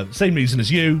 Same reason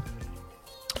as you.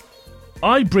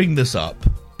 I bring this up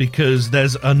because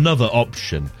there's another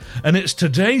option, and it's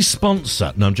today's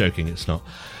sponsor. No, I'm joking, it's not.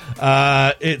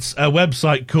 It's a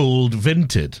website called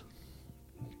Vinted.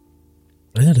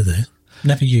 I heard of this.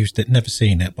 Never used it, never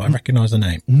seen it, but I recognise the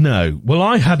name. No. Well,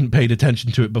 I hadn't paid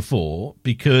attention to it before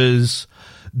because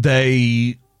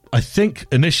they, I think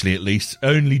initially at least,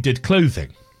 only did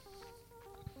clothing.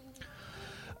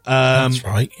 That's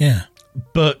right, yeah.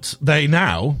 But they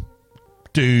now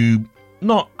do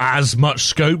not as much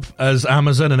scope as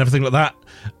Amazon and everything like that.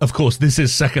 Of course, this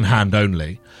is second-hand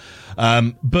only.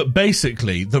 But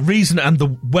basically, the reason and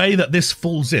the way that this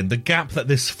falls in, the gap that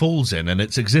this falls in and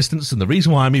its existence, and the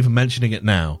reason why I'm even mentioning it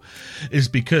now, is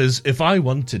because if I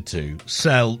wanted to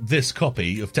sell this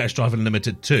copy of Test Drive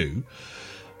Unlimited 2,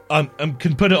 I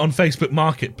can put it on Facebook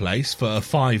Marketplace for a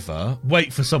 £5,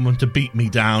 wait for someone to beat me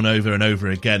down over and over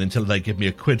again until they give me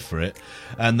a quid for it,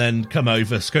 and then come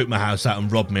over, scope my house out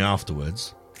and rob me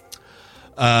afterwards,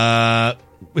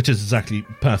 which is exactly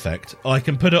perfect. I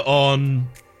can put it on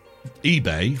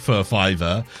eBay for a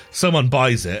 £5, someone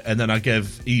buys it, and then I give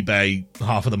eBay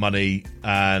half of the money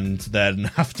and then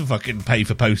have to fucking pay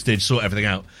for postage, sort everything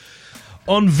out.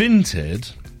 On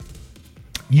Vinted,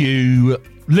 you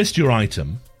list your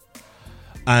item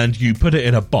and you put it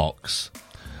in a box,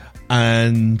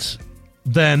 and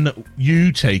then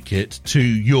you take it to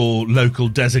your local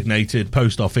designated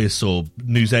post office or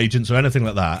newsagents or anything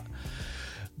like that.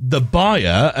 The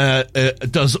buyer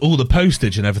does all the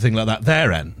postage and everything like that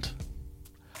their end.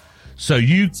 So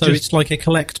it's like a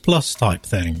Collect Plus type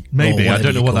thing. Maybe, I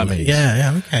don't know what that means.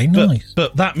 Yeah, okay, nice.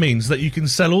 But that means that you can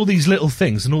sell all these little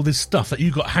things and all this stuff that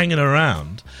you've got hanging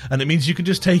around, and it means you can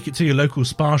just take it to your local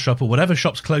Spar shop or whatever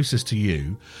shop's closest to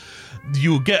you.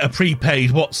 You'll get a prepaid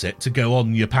to go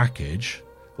on your package,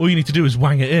 all you need to do is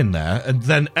wang it in there, and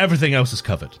then everything else is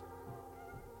covered.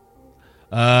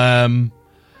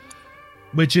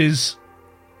 Which is...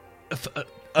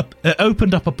 it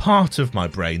opened up a part of my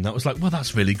brain that was like, well,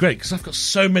 that's really great, because I've got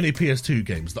so many PS2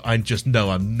 games that I just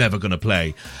know I'm never going to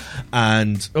play.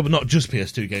 And not just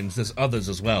PS2 games, there's others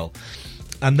as well.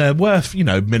 And they're worth,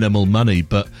 minimal money,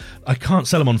 but I can't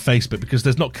sell them on Facebook because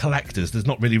there's not collectors, there's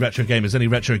not really retro gamers. Any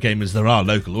retro gamers there are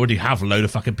local already have a load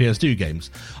of fucking PS2 games.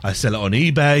 I sell it on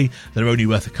eBay, they're only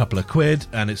worth a couple of quid,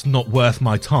 and it's not worth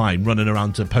my time running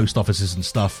around to post offices and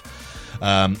stuff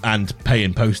and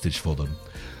paying postage for them.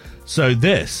 So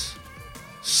this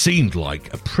seemed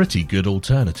like a pretty good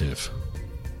alternative.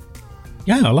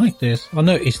 Yeah, I like this. I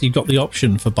noticed you've got the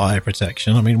option for buyer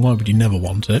protection. I mean, why would you never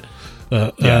want it?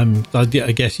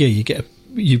 I guess,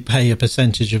 you pay a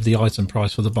percentage of the item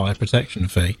price for the buyer protection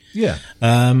fee. Yeah.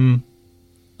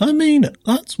 I mean,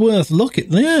 that's worth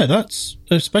looking. Yeah, that's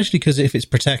especially because if it's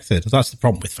protected, that's the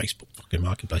problem with Facebook fucking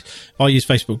Marketplace. If I use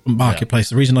Facebook Marketplace,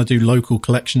 the reason I do local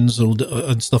collections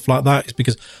and stuff like that is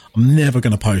because I'm never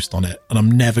going to post on it, and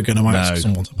I'm never going to ask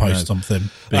someone to post something.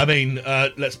 I mean,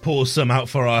 let's pour some out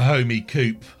for our homie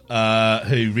Coop,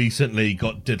 who recently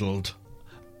got diddled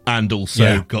and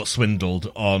also got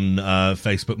swindled on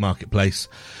Facebook Marketplace.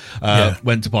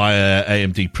 Went to buy a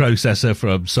AMD processor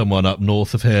from someone up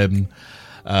north of him.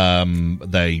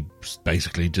 They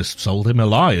basically just sold him a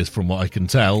lie, as from what I can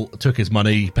tell. Took his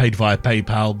money, paid via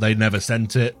PayPal. They never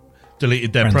sent it,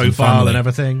 deleted their profile and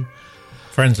everything.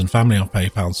 Friends and family on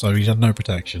PayPal, so he had no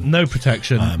protection. No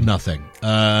protection, nothing.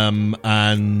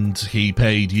 And he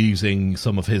paid using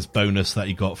some of his bonus that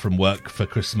he got from work for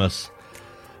Christmas.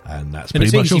 And that's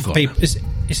pretty much all gone.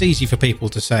 It's easy for people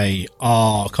to say,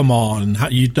 "Oh, come on,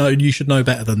 you should know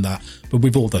better than that." But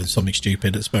we've all done something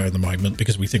stupid at spur of the moment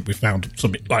because we think we found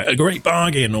something like a great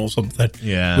bargain or something.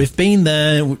 Yeah, we've been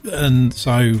there, and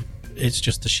so it's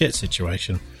just a shit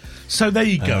situation. So there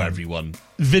you go, everyone.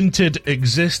 Vinted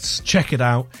exists. Check it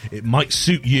out. It might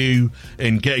suit you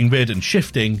in getting rid and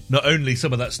shifting not only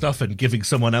some of that stuff and giving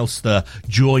someone else the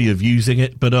joy of using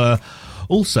it, but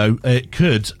also it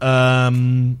could,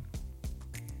 it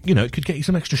could get you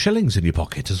some extra shillings in your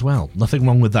pocket as well. Nothing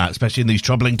wrong with that, especially in these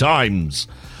troubling times.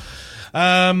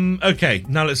 Okay,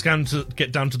 now let's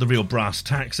get down to the real brass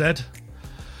tacks, Ed.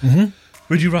 Mm-hmm.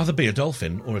 Would you rather be a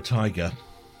dolphin or a tiger?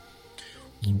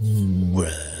 I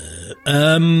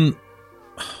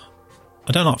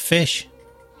don't like fish.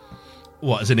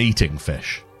 What, as an eating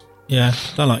fish? Yeah,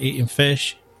 I don't like eating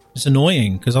fish. It's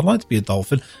annoying because I'd like to be a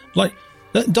dolphin. Like,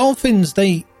 dolphins,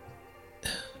 do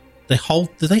they hold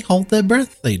their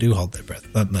breath? They do hold their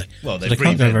breath, don't they? Well, they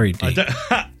can't go very deep.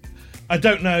 I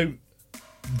don't know.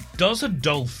 Does a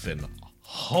dolphin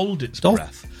hold its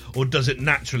breath, or does it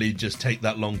naturally just take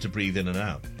that long to breathe in and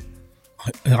out?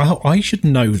 I should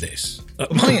know this.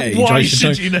 At my age, Why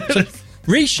should you know this?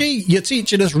 Rishi, you're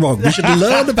teaching us wrong. We should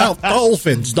learn about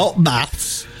dolphins, not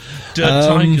maths. Do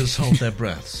tigers hold their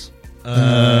breaths?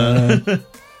 Can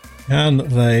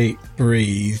they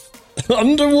breathe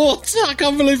underwater? I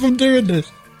can't believe I'm doing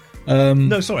this.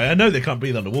 No, sorry, I know they can't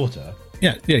breathe underwater.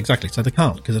 Yeah, exactly. So they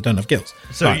can't because they don't have gills.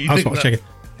 So right, that's what I'm checking.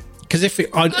 Because if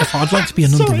I'd like to be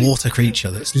an underwater creature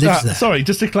that lives there. Sorry,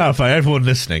 just to clarify, everyone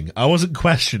listening, I wasn't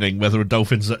questioning whether a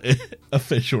dolphin's a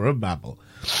fish or a mammal.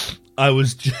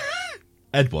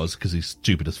 Ed was, because he's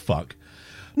stupid as fuck.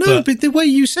 No, but the way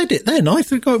you said it then, I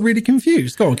got really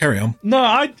confused. Go on, carry on. No,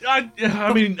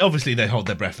 I mean, obviously they hold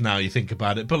their breath now, you think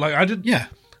about it, but like, I didn't... Yeah.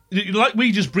 Like,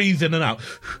 we just breathe in and out.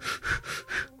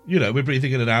 We're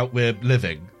breathing in and out, we're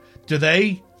living. Do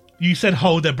they... You said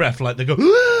hold their breath, like they go...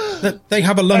 They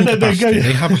have a lung capacity.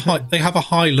 They have a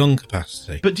high lung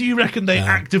capacity. But do you reckon they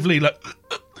actively, like...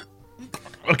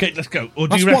 Okay, let's go. Or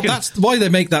do you reckon... That's why they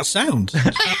make that sound.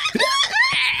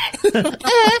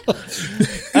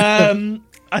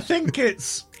 I think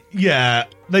it's... Yeah,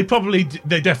 they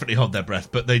definitely hold their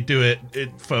breath, but they do it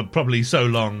for probably so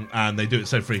long, and they do it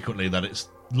so frequently that it's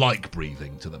like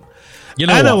breathing to them. You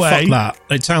know what? Fuck that.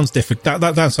 It sounds different.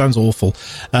 That sounds awful.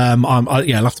 I'll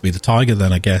have to be the tiger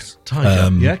then, I guess.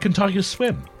 Tiger? Yeah, can tigers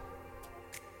swim?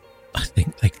 I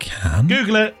think they can.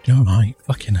 Google it. You're right.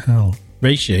 Fucking hell.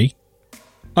 Rishi.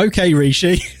 Okay,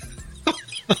 Rishi.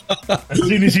 As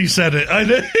soon as you said it, I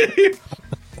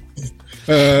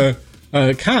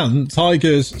know. Can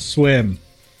tigers swim?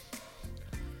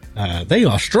 They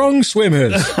are strong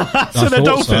swimmers. So they're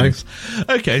dolphins. So.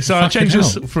 Okay, so I'll change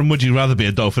this from would you rather be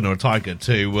a dolphin or a tiger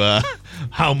to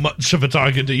how much of a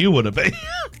tiger do you want to be?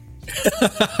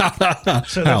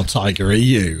 How tiger are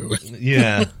you?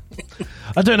 Yeah.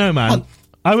 I don't know, man.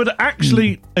 I would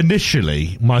actually,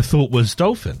 initially, my thought was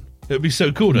dolphin. It'd be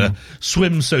so cool to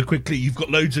swim so quickly. You've got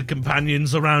loads of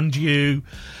companions around you.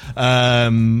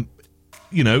 Very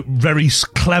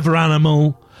clever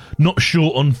animal, not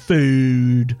short on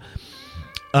food.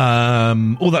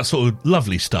 All that sort of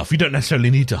lovely stuff. You don't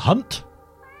necessarily need to hunt.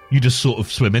 You just sort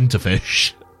of swim into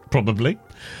fish, probably.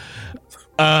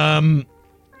 But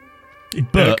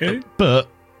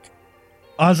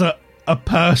as a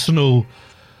personal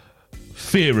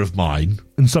fear of mine,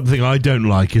 and something I don't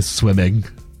like is swimming.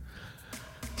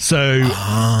 So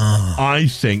I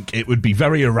think it would be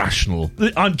very irrational.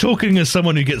 I'm talking as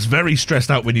someone who gets very stressed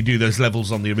out when you do those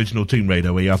levels on the original Tomb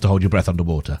Raider where you have to hold your breath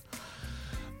underwater.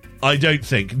 I don't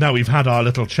think... Now we've had our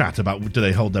little chat about do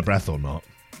they hold their breath or not.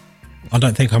 I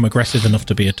don't think I'm aggressive enough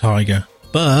to be a tiger.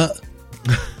 But,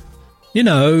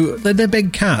 they're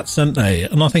big cats, aren't they?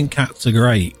 And I think cats are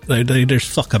great. They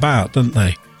just fuck about, don't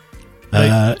they?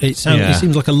 It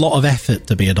seems like a lot of effort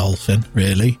to be a dolphin,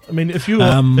 really. I mean, if you're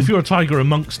a tiger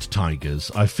amongst tigers,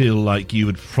 I feel like you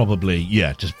would probably,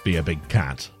 just be a big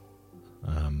cat.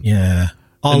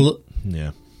 I'll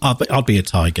be a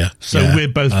tiger. So we're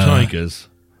both tigers.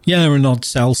 Yeah, and I'd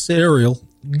sell cereal.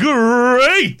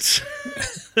 Great!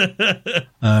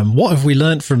 What have we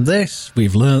learnt from this?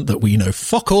 We've learnt that we know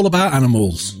fuck all about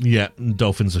animals. Yeah,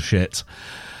 dolphins are shit.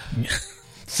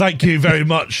 Thank you very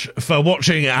much for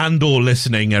watching and or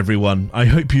listening, everyone. I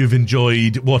hope you've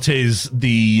enjoyed what is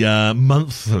the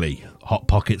monthly Hot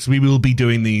Pockets. We will be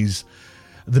doing these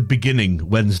the beginning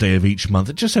Wednesday of each month.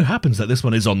 It just so happens that this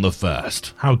one is on the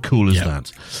 1st. How cool is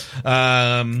that?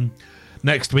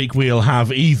 Next week we'll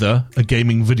have either a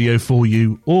gaming video for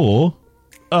you or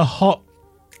a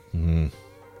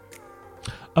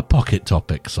pocket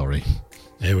topic, sorry.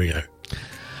 There we go.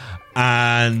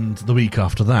 And the week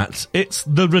after that, it's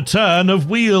the return of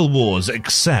Wheel Wars,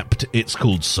 except it's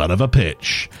called Son of a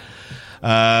Pitch.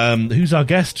 Who's our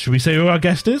guest? Should we say who our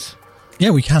guest is?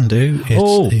 Yeah, we can do.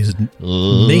 It's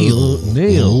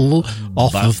Neil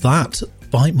off of that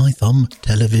Bite My Thumb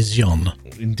television.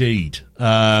 Indeed.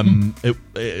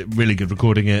 Really good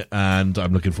recording it, and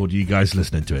I'm looking forward to you guys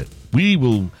listening to it. We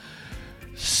will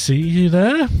see you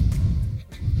there.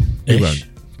 We won't,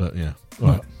 but yeah. All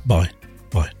right. Bye.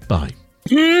 Bye.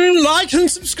 Like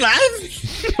and subscribe.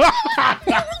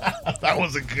 That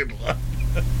was a good one.